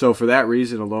 So for that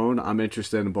reason alone, I'm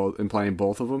interested in playing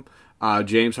both of them.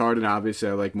 James Harden, obviously,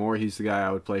 I like more. He's the guy I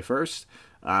would play first.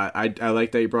 I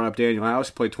like that you brought up Daniel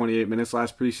House. Played 28 minutes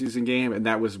last preseason game, and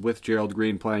that was with Gerald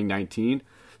Green playing 19.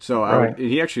 So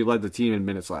he actually led the team in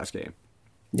minutes last game.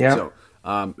 Yeah. So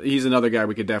he's another guy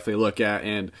we could definitely look at.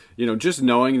 And, just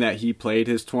knowing that he played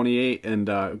his 28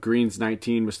 and Green's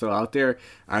 19 was still out there,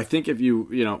 I think if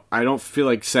I don't feel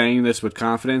like saying this with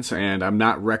confidence, and I'm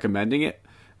not recommending it,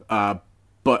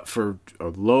 but for a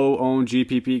low-owned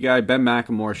GPP guy, Ben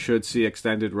McLemore should see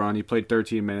extended run. He played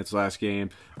 13 minutes last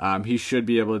game. He should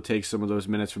be able to take some of those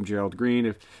minutes from Gerald Green.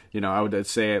 If I would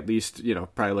say at least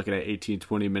probably looking at 18,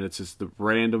 20 minutes is the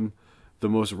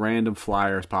most random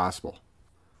flyer as possible.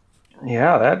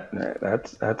 Yeah,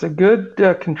 that's a good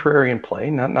contrarian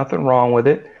play. Nothing wrong with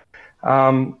it.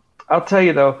 I'll tell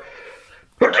you though.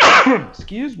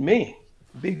 Excuse me,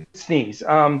 big sneeze.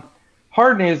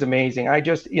 Harden is amazing.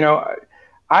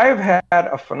 I've had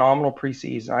a phenomenal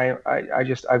preseason.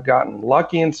 I've gotten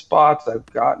lucky in spots. I've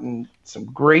gotten some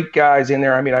great guys in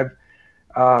there. I mean,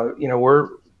 we're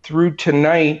through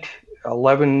tonight,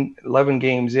 11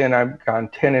 games in. I've gone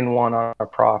 10-1 on a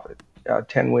profit,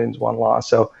 10 wins, 1 loss.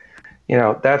 So,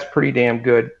 that's pretty damn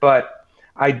good. But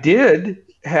I did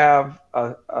have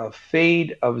a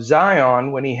fade of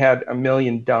Zion when he had 1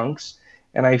 million dunks,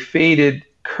 and I faded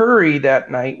Curry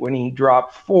that night when he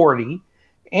dropped 40.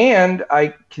 And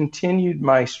I continued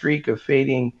my streak of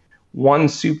fading one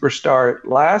superstar.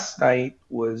 Last night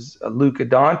was Luka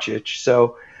Doncic.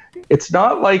 So it's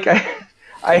not like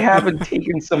I haven't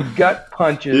taken some gut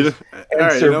punches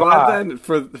and survived. You know what, then?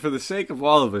 For the sake of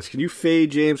all of us, can you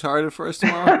fade James Harden for us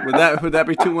tomorrow? Would that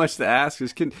be too much to ask?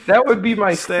 That would be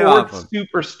my fourth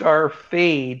superstar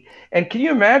fade. And can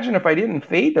you imagine if I didn't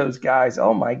fade those guys?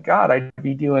 Oh, my God, I'd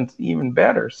be doing even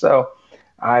better. So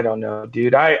I don't know,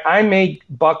 dude. I may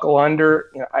buckle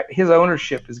under. His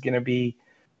ownership is going to be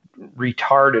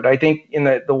retarded. I think in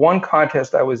the one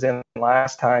contest I was in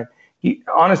last time,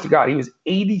 honest to God, he was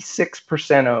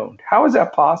 86% owned. How is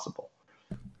that possible?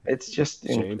 It's just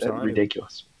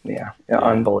ridiculous. Yeah,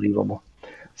 unbelievable.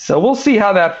 So we'll see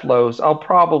how that flows. I'll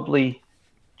probably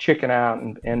chicken out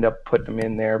and end up putting them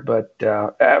in there. But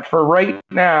for right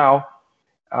now,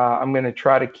 I'm going to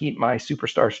try to keep my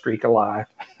superstar streak alive.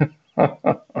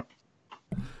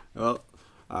 Well,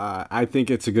 I think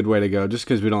it's a good way to go just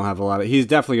because we don't have a lot of. He's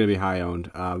definitely going to be high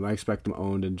owned. I expect him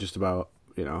owned in just about,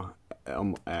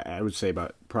 I would say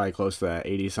about probably close to that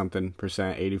 80-something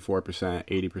percent, 84%,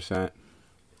 80%.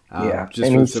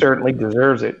 And he certainly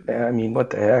deserves it. I mean, what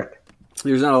the heck?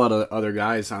 There's not a lot of other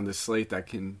guys on this slate that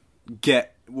can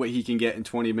get what he can get in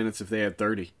 20 minutes if they had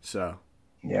 30. So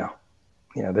yeah,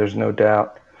 there's no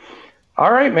doubt.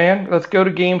 All right, man, let's go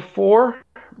to game 4.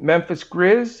 Memphis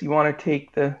Grizz, you want to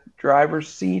take the driver's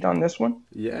seat on this one?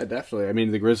 Yeah, definitely. I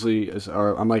mean, the Grizzlies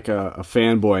I'm like a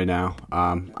fanboy now.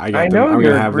 I'm you're going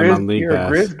to have them on League Pass.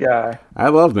 You're a Grizz guy. I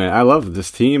love this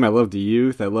team. I love the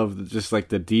youth. I love just like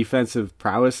the defensive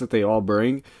prowess that they all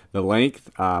bring, the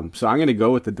length. So I'm going to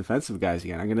go with the defensive guys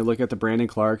again. I'm going to look at the Brandon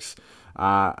Clarks.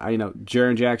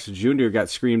 Jaren Jackson Jr. got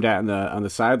screamed at on the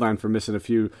sideline for missing a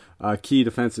few key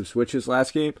defensive switches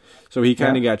last game, so he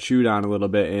kind of got chewed on a little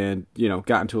bit and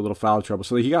got into a little foul trouble.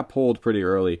 So he got pulled pretty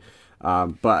early.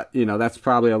 But that's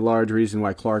probably a large reason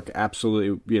why Clark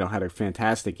absolutely had a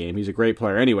fantastic game. He's a great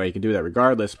player anyway. He can do that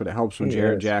regardless, but it helps when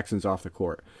Jaren Jackson's off the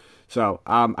court. So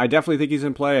I definitely think he's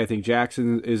in play. I think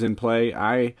Jackson is in play.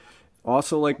 I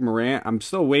also like Morant. I'm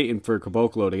still waiting for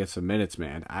Caboclo to get some minutes,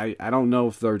 man. I don't know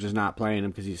if they're just not playing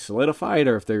him because he's solidified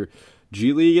or if they're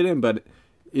G Leaguing him, but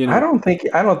I don't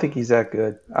think he's that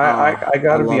good. I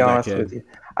got to be honest with you.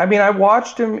 I mean, I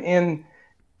watched him in.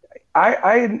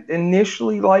 I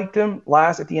initially liked him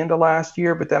at the end of last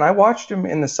year, but then I watched him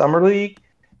in the summer league,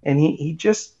 and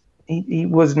he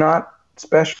was not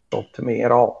special to me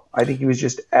at all. I think he was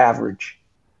just average.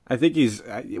 I think he's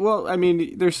there's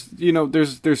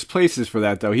places for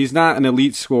that though. He's not an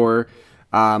elite scorer.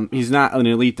 He's not an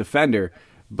elite defender,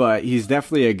 but he's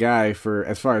definitely a guy for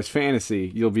as far as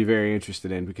fantasy you'll be very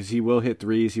interested in because he will hit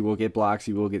threes, he will get blocks,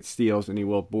 he will get steals, and he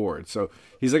will board. So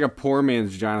he's like a poor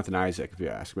man's Jonathan Isaac, if you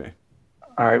ask me.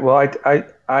 All right. Well,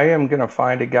 I am going to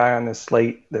find a guy on this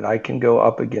slate that I can go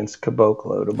up against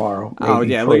Caboclo tomorrow.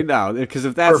 Because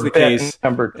if that's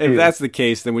the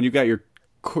case, then when you got your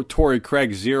Torrey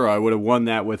Craig 0, I would have won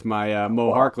that with my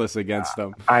Mo Harkless against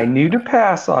them. I knew to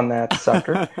pass on that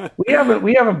sucker. we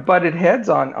haven't butted heads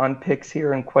on picks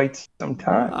here in quite some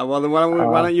time. Well, then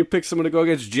why don't you pick someone to go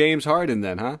against James Harden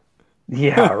then, huh?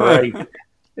 Yeah, right.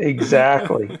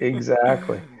 Exactly.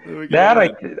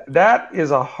 That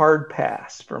is a hard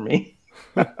pass for me.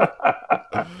 All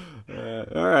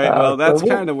right. Well, that's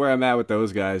kind of where I'm at with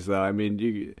those guys, though. I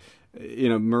mean,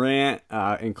 Morant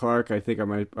and Clark, I think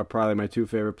are probably my two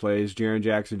favorite plays. Jaren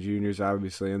Jackson Jr. is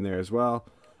obviously in there as well.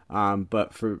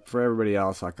 But for everybody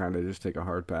else, I kind of just take a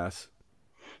hard pass.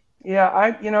 Yeah,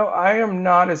 I am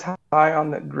not as high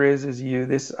on the Grizz as you.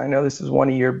 I know this is one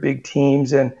of your big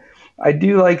teams, and I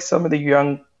do like some of the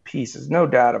young pieces, no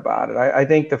doubt about it. I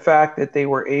think the fact that they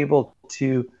were able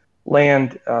to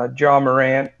land Ja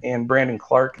Morant and Brandon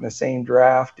Clark in the same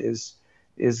draft is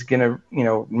going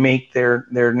to make their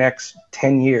next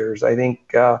 10 years. I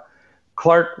think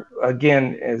Clark,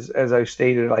 again, as I've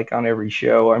stated, like on every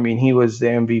show, I mean, he was the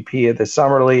MVP of the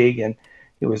summer league, and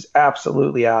he was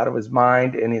absolutely out of his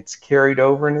mind, and it's carried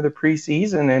over into the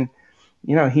preseason, and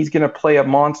he's going to play a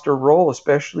monster role,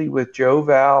 especially with Joe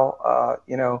Val,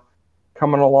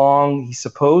 coming along. He's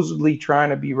supposedly trying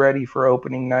to be ready for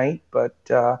opening night, but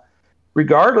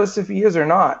regardless if he is or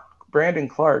not, Brandon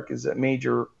Clark is a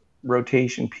major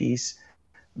rotation piece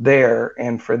there,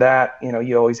 and for that,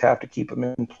 you always have to keep him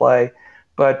in play.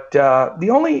 But the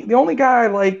only guy I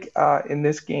like in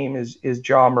this game is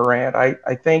Ja Morant.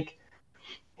 I think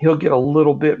he'll get a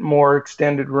little bit more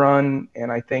extended run,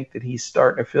 and I think that he's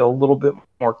starting to feel a little bit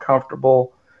more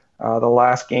comfortable. The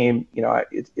last game,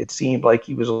 it seemed like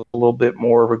he was a little bit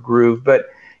more of a groove. But,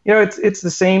 it's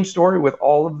the same story with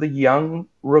all of the young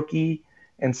rookie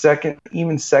and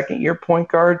second-year point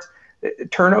guards.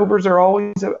 Turnovers are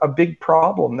always a big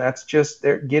problem. That's just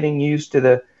they're getting used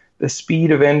to the speed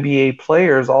of NBA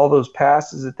players. All those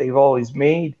passes that they've always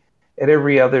made at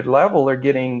every other level are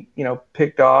getting,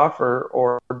 picked off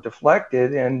or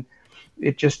deflected, and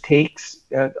it just takes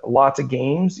lots of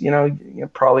games,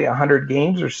 probably 100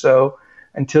 games or so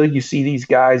until you see these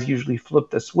guys usually flip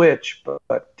the switch.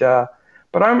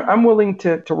 But I'm willing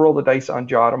to roll the dice on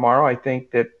Ja tomorrow. I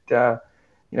think that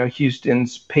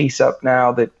Houston's pace up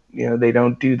now that they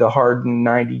don't do the Harden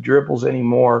 90 dribbles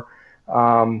anymore.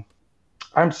 I'm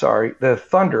sorry, the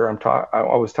Thunder. I'm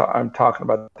talking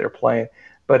about they're playing.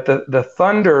 But the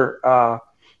Thunder,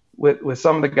 with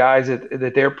some of the guys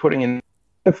that they're putting in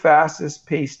the fastest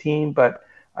paced team, but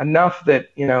enough that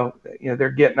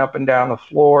they're getting up and down the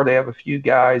floor. They have a few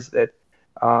guys that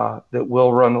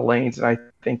will run the lanes, and I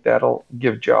think that'll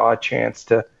give Ja a chance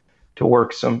to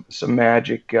work some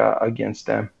magic against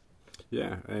them.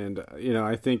 Yeah, and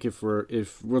I think if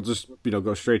we'll just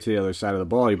go straight to the other side of the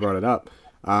ball, you brought it up.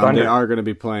 They are going to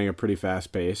be playing a pretty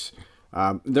fast pace.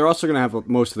 They're also going to have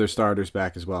most of their starters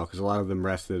back as well because a lot of them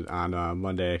rested on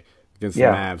Monday against the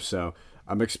Mavs. So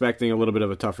I'm expecting a little bit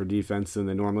of a tougher defense than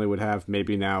they normally would have.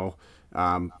 Maybe now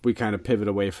we kind of pivot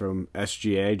away from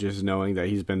SGA, just knowing that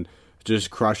he's been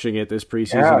just crushing it this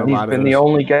preseason. Yeah, he's been the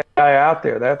only guy out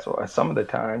there. That's why some of the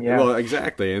time. Yeah. Well,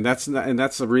 exactly, and that's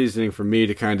the reasoning for me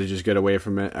to kind of just get away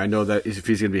from it. I know that if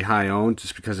he's going to be high owned,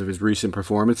 just because of his recent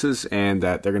performances, and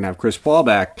that they're going to have Chris Paul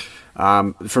back.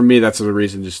 For me, that's the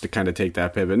reason just to kind of take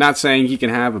that pivot. Not saying he can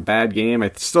have a bad game.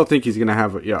 I still think he's going to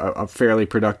have a fairly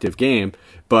productive game.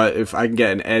 But if I can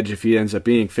get an edge, if he ends up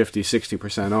being 50,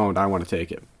 60% owned, I want to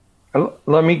take it.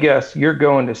 Let me guess, you're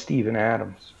going to Steven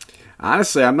Adams.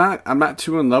 Honestly, I'm not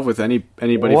too in love with anybody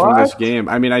from this What? game.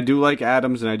 I mean, I do like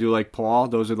Adams and I do like Paul.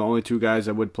 Those are the only two guys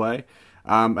I would play.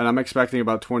 And I'm expecting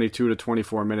about 22 to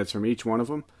 24 minutes from each one of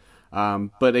them.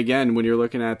 But again, when you're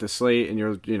looking at the slate and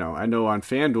I know on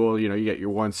FanDuel, you get your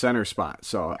one center spot.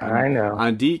 So I know.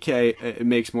 on DK, it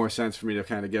makes more sense for me to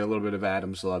kind of get a little bit of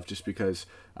Adams love just because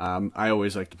I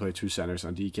always like to play two centers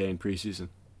on DK in preseason.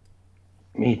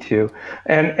 Me too.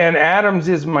 And Adams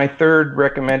is my third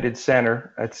recommended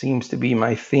center. That seems to be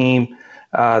my theme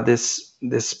this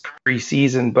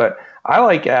preseason. But I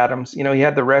like Adams. He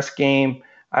had the rest game.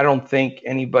 I don't think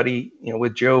anybody,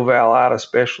 with Joe Val out,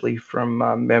 especially from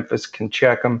Memphis, can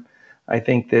check him. I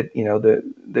think that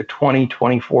the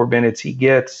 20-24 minutes he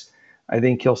gets, I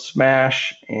think he'll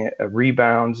smash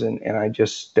rebounds, and I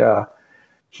just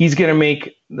he's going to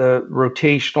make the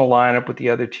rotational lineup with the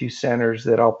other two centers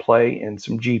that I'll play in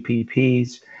some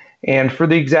GPPs. And for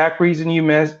the exact reason you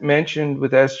mentioned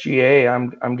with SGA,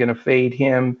 I'm going to fade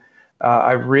him.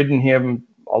 I've ridden him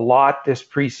a lot this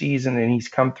preseason, and he's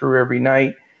come through every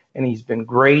night, and he's been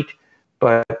great.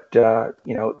 But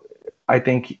I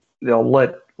think they'll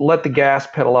let the gas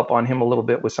pedal up on him a little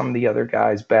bit with some of the other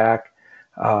guys back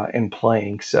and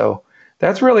playing. So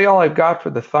that's really all I've got for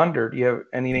the Thunder. Do you have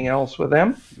anything else with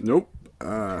them? Nope.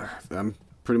 I'm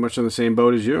pretty much on the same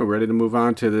boat as you, ready to move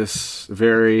on to this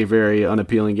very, very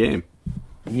unappealing game.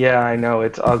 Yeah, I know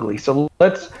it's ugly. So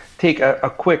let's take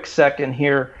a quick second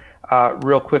here,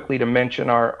 real quickly, to mention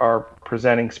our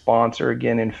presenting sponsor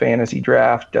again in Fantasy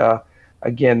Draft.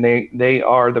 Again, they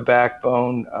are the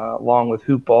backbone, along with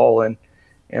Hoopball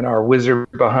and our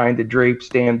wizard behind the drapes,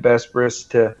 Dan Besbris,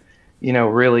 to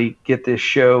really get this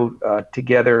show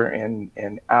together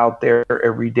and out there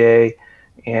every day.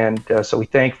 And so we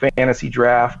thank Fantasy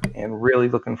Draft and really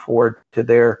looking forward to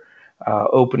their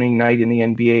opening night in the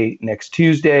NBA next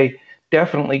Tuesday.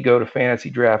 Definitely go to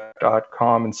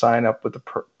fantasydraft.com and sign up with the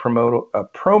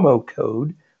promo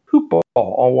code HoopBall,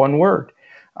 all one word.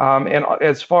 And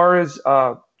as far as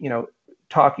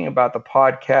talking about the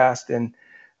podcast and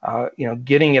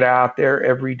getting it out there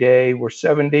every day, we're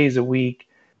 7 days a week.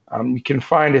 You can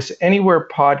find us anywhere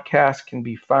podcasts can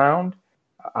be found: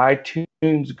 iTunes,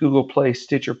 Google Play,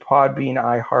 Stitcher, Podbean,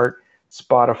 iHeart,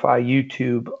 Spotify,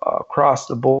 YouTube, across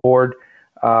the board.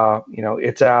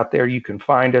 It's out there. You can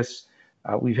find us.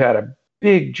 We've had a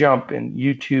big jump in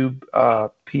YouTube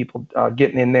people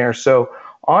getting in there. So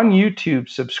on YouTube,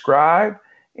 subscribe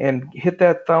and hit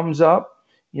that thumbs up.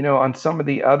 On some of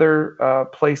the other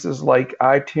places like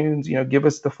iTunes, give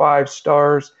us the 5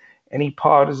 stars. Any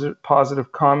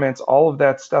positive comments, all of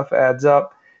that stuff adds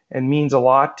up and means a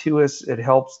lot to us. It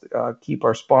helps keep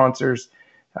our sponsors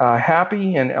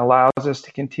happy and allows us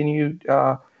to continue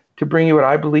to bring you what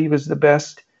I believe is the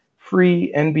best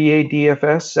free NBA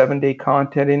DFS 7-day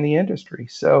content in the industry.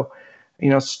 So,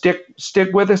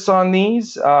 stick with us on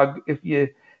these. If you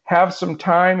have some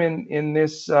time in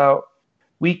this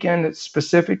weekend,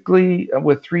 specifically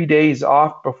with 3 days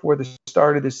off before the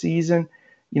start of the season,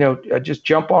 just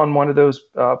jump on one of those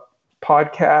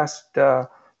podcast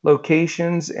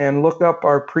locations and look up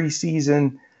our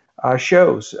preseason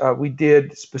shows. We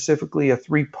did specifically a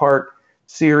 3-part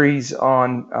series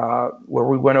on where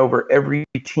we went over every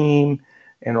team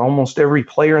and almost every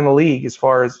player in the league as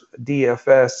far as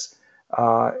DFS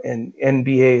and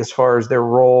NBA as far as their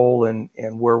role and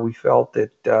where we felt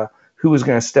that who was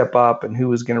going to step up and who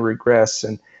was going to regress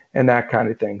and that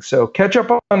kind of thing. So catch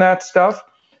up on that stuff.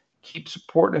 Keep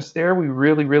supporting us there. We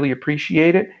really, really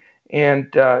appreciate it. And,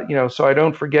 so I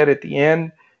don't forget at the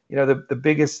end, the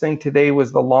biggest thing today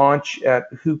was the launch at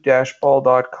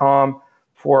hoop-ball.com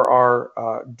for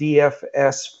our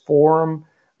DFS forum.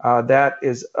 That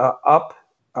is up.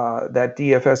 That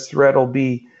DFS thread will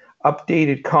be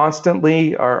updated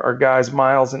constantly. Our guys,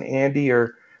 Miles and Andy,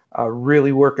 are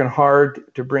really working hard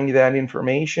to bring you that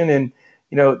information. And,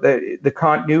 the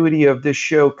continuity of this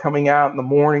show coming out in the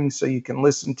morning so you can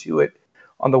listen to it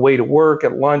on the way to work,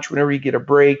 at lunch, whenever you get a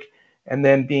break, and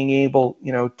then being able,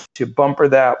 to bumper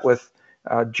that with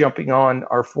jumping on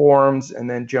our forums and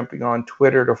then jumping on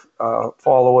Twitter to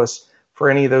follow us for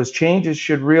any of those changes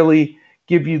should really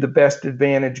give you the best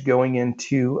advantage going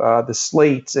into the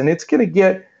slates. And it's going to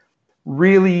get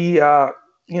really, a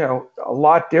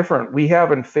lot different. We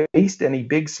haven't faced any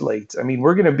big slates. I mean,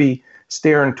 we're going to be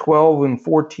staring 12 and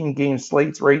 14 game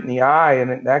slates right in the eye,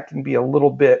 and that can be a little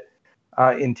bit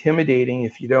intimidating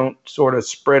if you don't sort of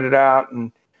spread it out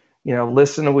and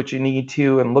listen to what you need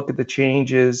to and look at the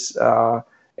changes,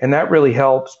 and that really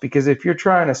helps, because if you're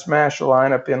trying to smash a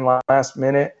lineup in last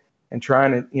minute and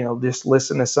trying to just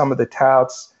listen to some of the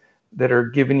touts, that are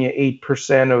giving you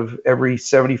 8% of every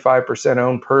 75%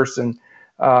 owned person,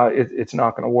 it's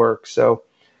not going to work. So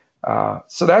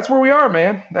that's where we are,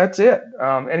 man. That's it.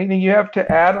 Anything you have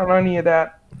to add on any of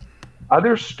that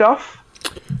other stuff?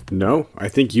 No, I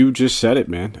think you just said it,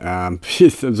 man.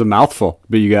 It was a mouthful,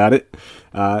 but you got it.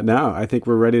 No, I think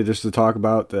we're ready just to talk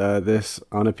about this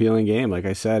unappealing game. Like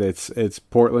I said, it's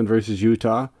Portland versus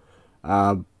Utah.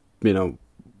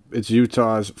 It's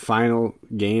Utah's final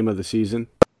game of the season.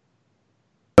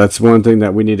 That's one thing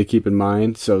that we need to keep in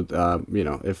mind. So,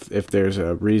 if there's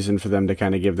a reason for them to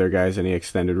kind of give their guys any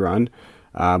extended run,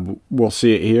 we'll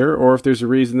see it here. Or if there's a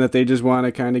reason that they just want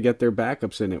to kind of get their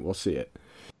backups in it, we'll see it.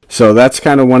 So that's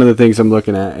kind of one of the things I'm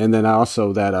looking at. And then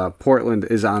also that Portland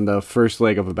is on the first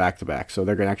leg of a back-to-back. So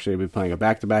they're going to actually be playing a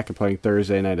back-to-back and playing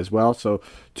Thursday night as well. So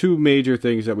two major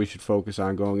things that we should focus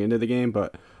on going into the game.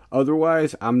 But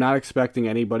otherwise, I'm not expecting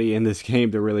anybody in this game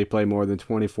to really play more than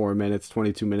 24 minutes,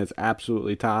 22 minutes,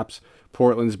 absolutely tops.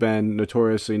 Portland's been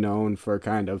notoriously known for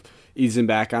kind of easing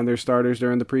back on their starters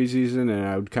during the preseason, and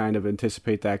I would kind of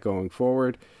anticipate that going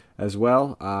forward as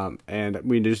well. And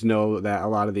we just know that a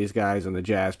lot of these guys on the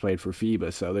Jazz played for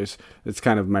FIBA, so it's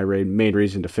kind of my main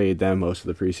reason to fade them most of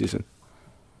the preseason.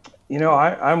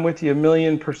 I'm with you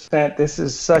 1,000,000%. This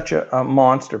is such a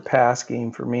monster pass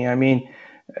game for me. I mean,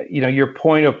 your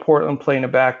point of Portland playing a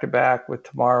back-to-back with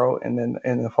tomorrow and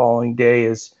then the following day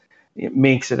it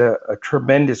makes it a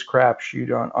tremendous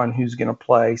crapshoot on who's going to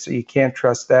play. So you can't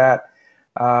trust that.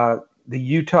 The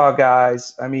Utah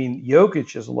guys, I mean, Jokic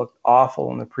just looked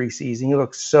awful in the preseason. He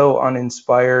looked so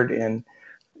uninspired and,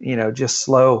 just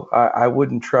slow. I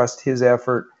wouldn't trust his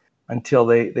effort until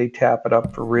they tap it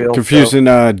up for real. Confusing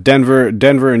Denver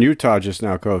and Utah just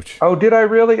now, Coach. Oh, did I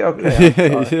really?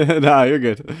 Okay. No, you're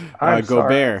good.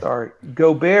 Gobert. Sorry.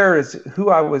 Gobert is who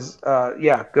I was.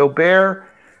 Gobert.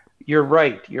 You're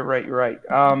right.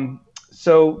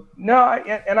 So no,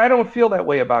 I don't feel that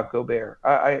way about Gobert.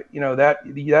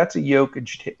 That's a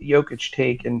Jokic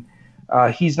take, and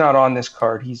he's not on this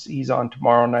card. He's on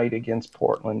tomorrow night against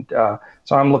Portland.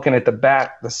 So I'm looking at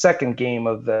the second game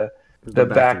of the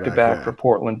back-to-back for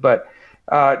Portland. But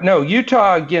no,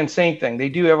 Utah again, same thing. They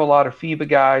do have a lot of FIBA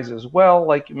guys as well,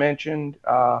 like you mentioned.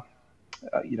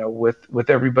 With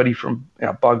everybody from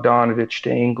Bogdanovich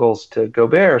to Ingles to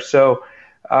Gobert. So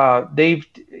they've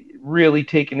really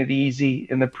taken it easy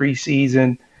in the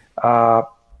preseason. I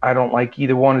don't like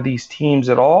either one of these teams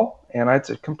at all, and it's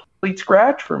a complete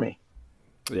scratch for me.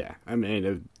 Yeah, I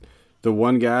mean, the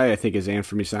one guy I think is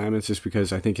Anthony Simons, just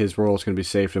because I think his role is going to be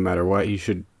safe no matter what. He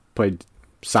should play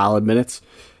solid minutes,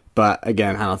 but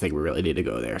again, I don't think we really need to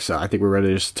go there. So I think we're ready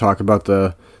to just talk about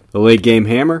the late game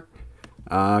hammer.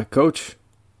 Coach,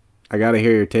 I got to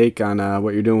hear your take on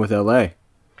what you're doing with LA.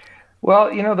 Well,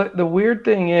 the weird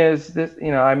thing is this,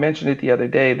 I mentioned it the other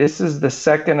day. This is the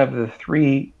second of the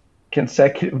 3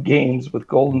 consecutive games with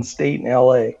Golden State and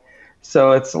LA.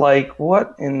 So it's like,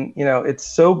 what? And, it's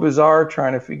so bizarre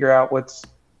trying to figure out what's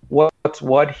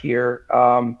what here.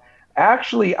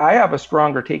 Actually, I have a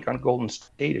stronger take on Golden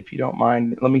State, if you don't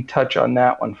mind. Let me touch on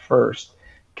that one first,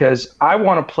 because I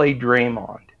want to play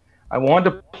Draymond. I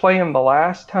wanted to play him the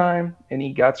last time, and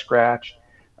he got scratched.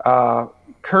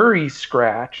 Curry's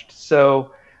scratched,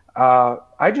 so I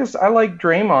like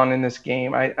Draymond in this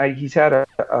game. He's had a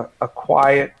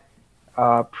quiet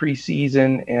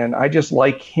preseason, and I just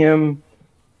like him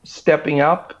stepping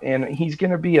up, and he's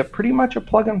going to be pretty much a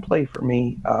plug and play for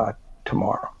me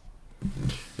tomorrow.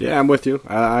 Yeah, I'm with you.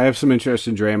 I have some interest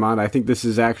in Draymond. I think this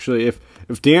is actually,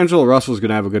 if D'Angelo Russell's going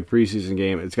to have a good preseason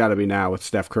game, it's got to be now with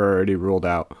Steph Curry already ruled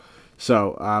out.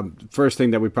 So, first thing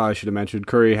that we probably should have mentioned,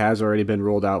 Curry has already been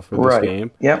ruled out for this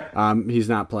game. Yep. He's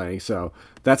not playing. So,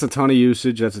 that's a ton of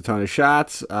usage. That's a ton of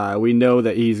shots. We know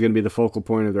that he's going to be the focal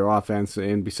point of their offense,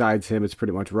 and besides him, it's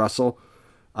pretty much Russell.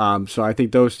 So, I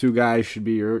think those two guys should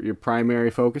be your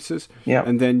primary focuses. Yep.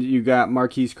 And then you got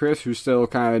Marquise Chris, who's still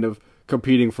kind of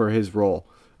competing for his role.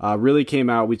 Really came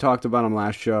out. We talked about him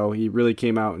last show. He really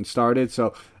came out and started.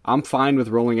 So I'm fine with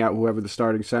rolling out whoever the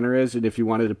starting center is. And if you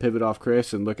wanted to pivot off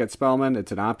Chris and look at Spellman,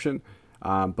 it's an option.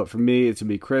 But for me, it's going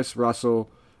to be Chris, Russell,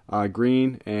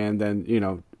 Green, and then,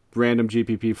 random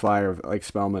GPP flyer like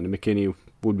Spellman and McKinney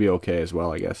would be okay as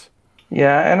well, I guess.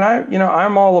 Yeah, and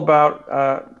I'm all about,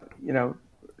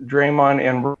 Draymond,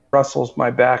 and Russell's my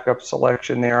backup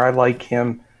selection there. I like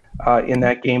him in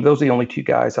that game. Those are the only two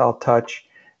guys I'll touch.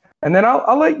 And then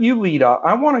I'll let you lead off.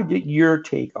 I want to get your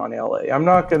take on LA. I'm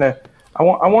not gonna. I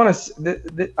want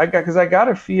to. Because I got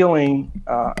a feeling.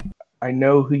 I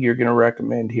know who you're gonna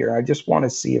recommend here. I just want to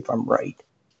see if I'm right.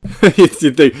 You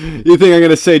think I'm going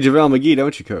to say JaVale McGee,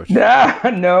 don't you, Coach?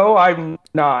 No, I'm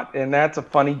not. And that's a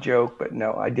funny joke, but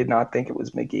no, I did not think it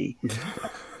was McGee.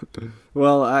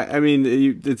 Well, I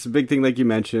mean, it's a big thing, like you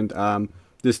mentioned.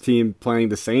 This team playing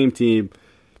the same team,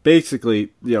 basically,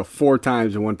 4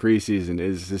 times in one preseason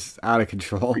is just out of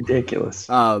control. Ridiculous.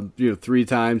 3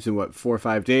 times in 4 or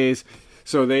 5 days.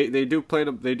 So they do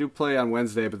play on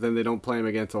Wednesday, but then they don't play them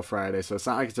again until Friday. So it's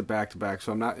not like it's a back-to-back.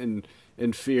 So I'm not in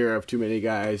fear of too many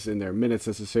guys in their minutes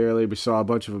necessarily. We saw a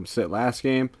bunch of them sit last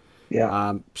game.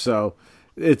 Yeah. So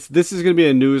this is going to be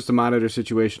a news to monitor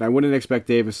situation. I wouldn't expect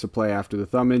Davis to play after the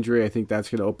thumb injury. I think that's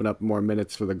going to open up more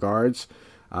minutes for the guards.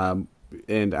 And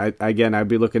I'd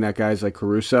be looking at guys like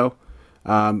Caruso,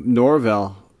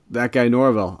 Norvell. That guy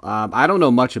Norvell. I don't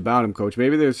know much about him, Coach.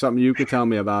 Maybe there's something you could tell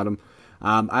me about him.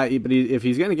 If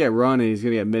he's going to get run and he's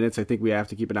going to get minutes, I think we have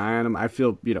to keep an eye on him. I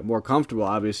feel more comfortable,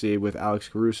 obviously, with Alex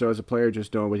Caruso as a player,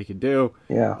 just knowing what he can do.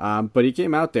 Yeah. But he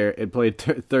came out there and played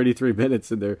 33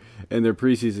 minutes in their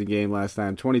preseason game last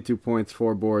time. 22 points,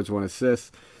 4 boards, 1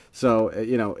 assist. So,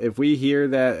 if we hear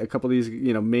that a couple of these,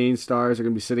 main stars are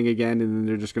going to be sitting again and then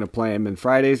they're just going to play him in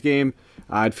Friday's game,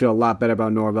 I'd feel a lot better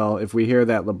about Norvell. If we hear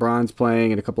that LeBron's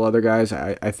playing and a couple other guys,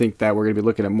 I think that we're going to be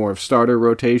looking at more of starter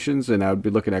rotations, and I would be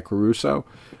looking at Caruso.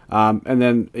 And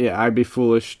then, I'd be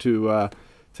foolish to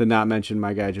not mention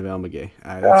my guy JaVale McGee.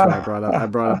 That's why I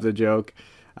brought up the joke.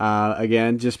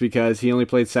 Again, just because he only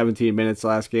played 17 minutes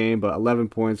last game, but 11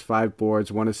 points, 5 boards,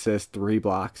 1 assist, 3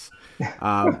 blocks.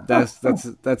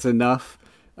 That's enough.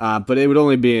 But it would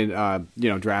only be in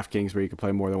DraftKings where you could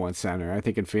play more than one center. I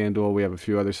think in FanDuel we have a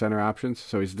few other center options,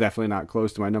 so he's definitely not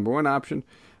close to my number 1 option.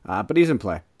 But he's in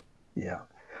play. Yeah.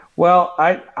 Well,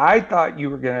 I thought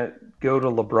you were gonna go to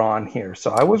LeBron here,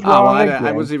 so I was wrong.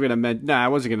 I wasn't even gonna I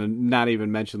wasn't gonna not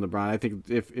even mention LeBron. I think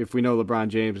if we know LeBron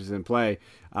James is in play,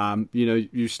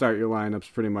 you start your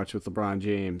lineups pretty much with LeBron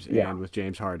James and with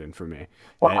James Harden for me.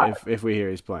 Well, if we hear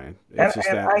he's playing, it's just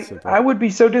that simple. I would be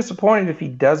so disappointed if he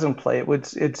doesn't play.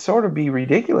 It'd sort of be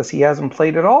ridiculous. He hasn't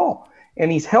played at all,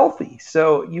 and he's healthy.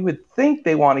 So you would think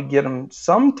they want to get him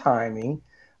some timing.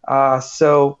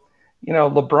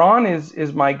 LeBron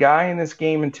is my guy in this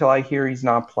game until I hear he's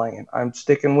not playing. I'm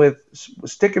sticking with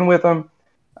him.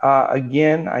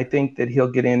 Again, I think that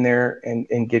he'll get in there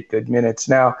and get good minutes.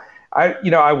 Now,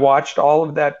 I watched all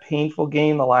of that painful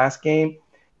game, the last game,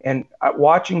 and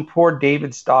watching poor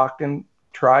David Stockton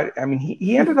try. I mean,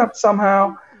 he ended up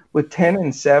somehow with 10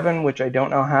 and 7, which I don't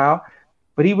know how,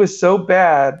 but he was so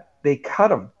bad they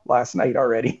cut him last night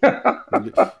already.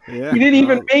 He didn't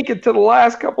even make it to the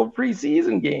last couple of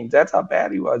preseason games. That's how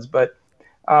bad he was. But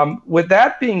with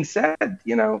that being said,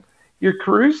 your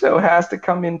Caruso has to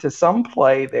come into some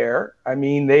play there. I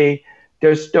mean, they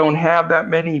just don't have that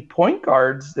many point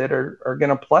guards that are going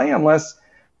to play unless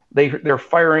they're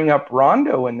firing up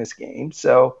Rondo in this game.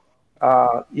 So,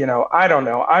 I don't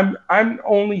know. I'm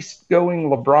only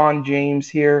going LeBron James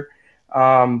here.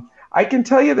 I can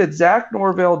tell you that Zach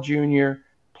Norvell Jr.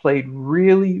 played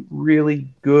really,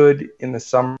 really good in the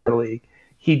summer league.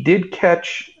 He did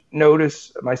catch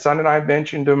notice. My son and I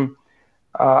mentioned him.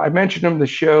 I mentioned him the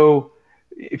show.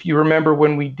 If you remember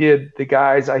when we did the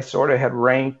guys I sort of had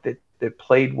ranked that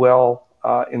played well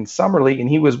in summer league, and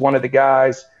he was one of the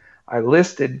guys I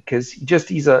listed because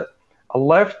he's a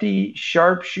lefty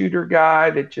sharpshooter guy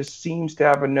that just seems to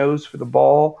have a nose for the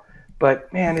ball.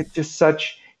 But man, it's just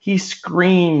he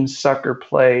screams sucker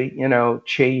play,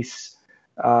 chase,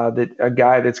 that a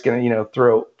guy that's going to,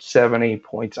 throw 7-8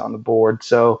 points on the board.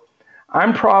 So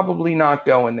I'm probably not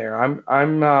going there. I'm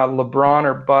LeBron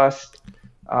or bust.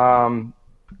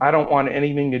 I don't want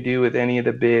anything to do with any of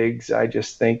the bigs. I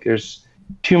just think there's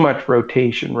too much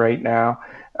rotation right now.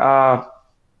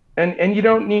 And you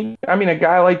don't need, a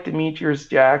guy like Demetrius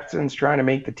Jackson's trying to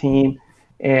make the team,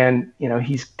 and,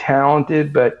 he's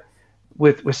talented, but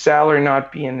with salary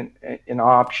not being an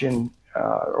option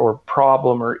or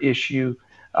problem or issue,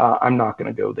 I'm not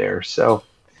going to go there. So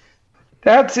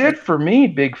that's it for me,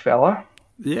 big fella.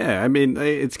 Yeah,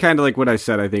 it's kind of like what I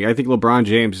said. I think LeBron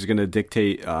James is going to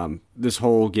dictate this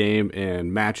whole game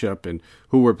and matchup and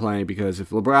who we're playing, because if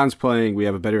LeBron's playing, we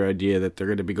have a better idea that they're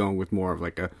going to be going with more of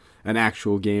like an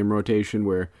actual game rotation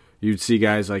where you'd see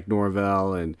guys like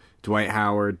Norvell and Dwight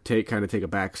Howard take a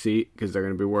back seat because they're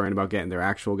going to be worrying about getting their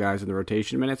actual guys in the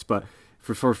rotation minutes. But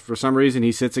for some reason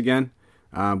he sits again,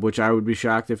 which I would be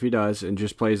shocked if he does, and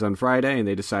just plays on Friday, and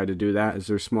they decide to do that as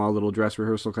their small little dress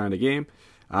rehearsal kind of game.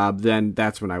 Then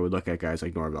that's when I would look at guys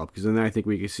like Norvell, because then I think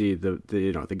we could see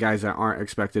the guys that aren't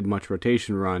expected much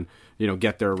rotation run,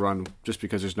 get their run just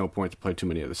because there's no point to play too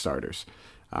many of the starters.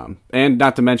 And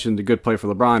not to mention the good play for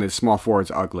LeBron is small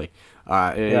forward's ugly. You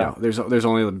know, there's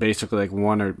only basically like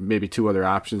one or maybe two other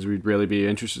options we'd really be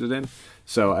interested in.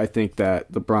 So I think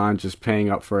that LeBron just paying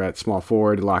up for that small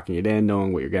forward, locking it in,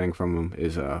 knowing what you're getting from him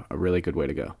is a really good way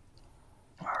to go.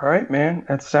 All right, man.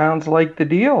 That sounds like the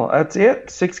deal. That's it.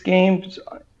 6 games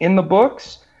in the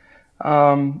books,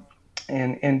 and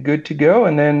good to go.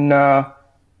 And then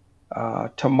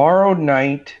tomorrow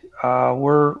night,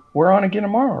 we're on again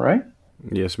tomorrow, right?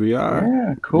 Yes, we are.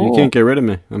 Yeah, cool. You can't get rid of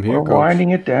me. I'm here, We're Coach.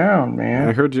 winding it down, man.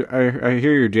 I heard you. I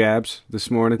hear your jabs this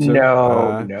morning. So,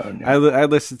 No. I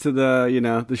listened to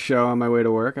the show on my way to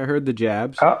work. I heard the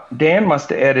jabs. Oh, Dan must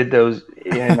have edited those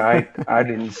in. I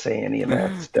didn't say any of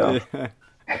that stuff.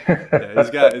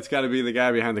 It's got to be the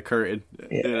guy behind the curtain.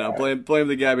 Yeah. You know, blame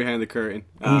the guy behind the curtain.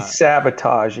 He's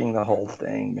sabotaging the whole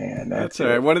thing, man. That's all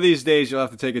right. One of these days you'll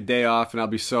have to take a day off, and I'll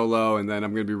be solo, and then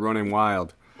I'm going to be running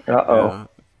wild. Uh-oh.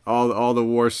 All the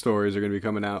war stories are going to be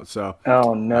coming out. So.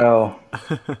 Oh no.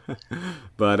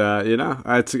 But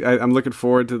I'm looking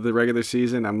forward to the regular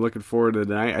season. I'm looking forward to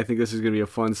tonight. I think this is going to be a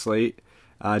fun slate.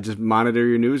 Just monitor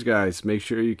your news, guys. Make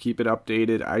sure you keep it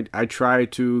updated. I try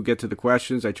to get to the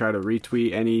questions. I try to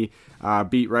retweet any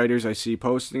beat writers I see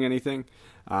posting anything.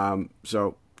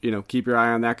 So, you know, keep your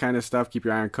eye on that kind of stuff. Keep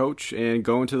your eye on Coach and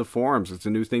go into the forums. It's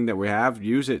a new thing that we have.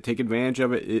 Use it. Take advantage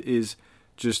of it. It is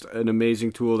just an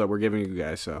amazing tool that we're giving you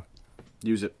guys. So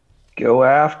use it. Go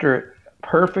after it.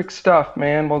 Perfect stuff,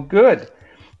 man. Well, good.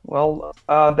 Well,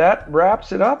 that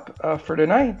wraps it up for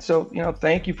tonight. So, you know,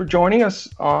 thank you for joining us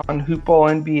on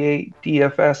Hoopball NBA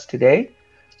DFS today.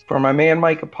 For my man,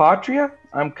 Mike Apotria,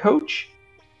 I'm Coach.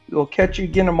 We'll catch you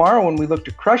again tomorrow when we look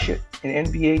to crush it in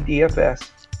NBA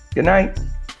DFS. Good night.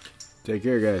 Take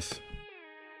care, guys.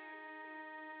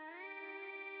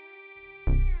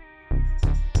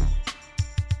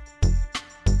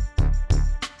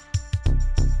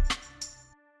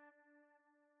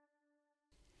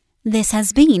 This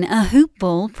has been a Hoop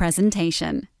Ball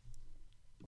presentation.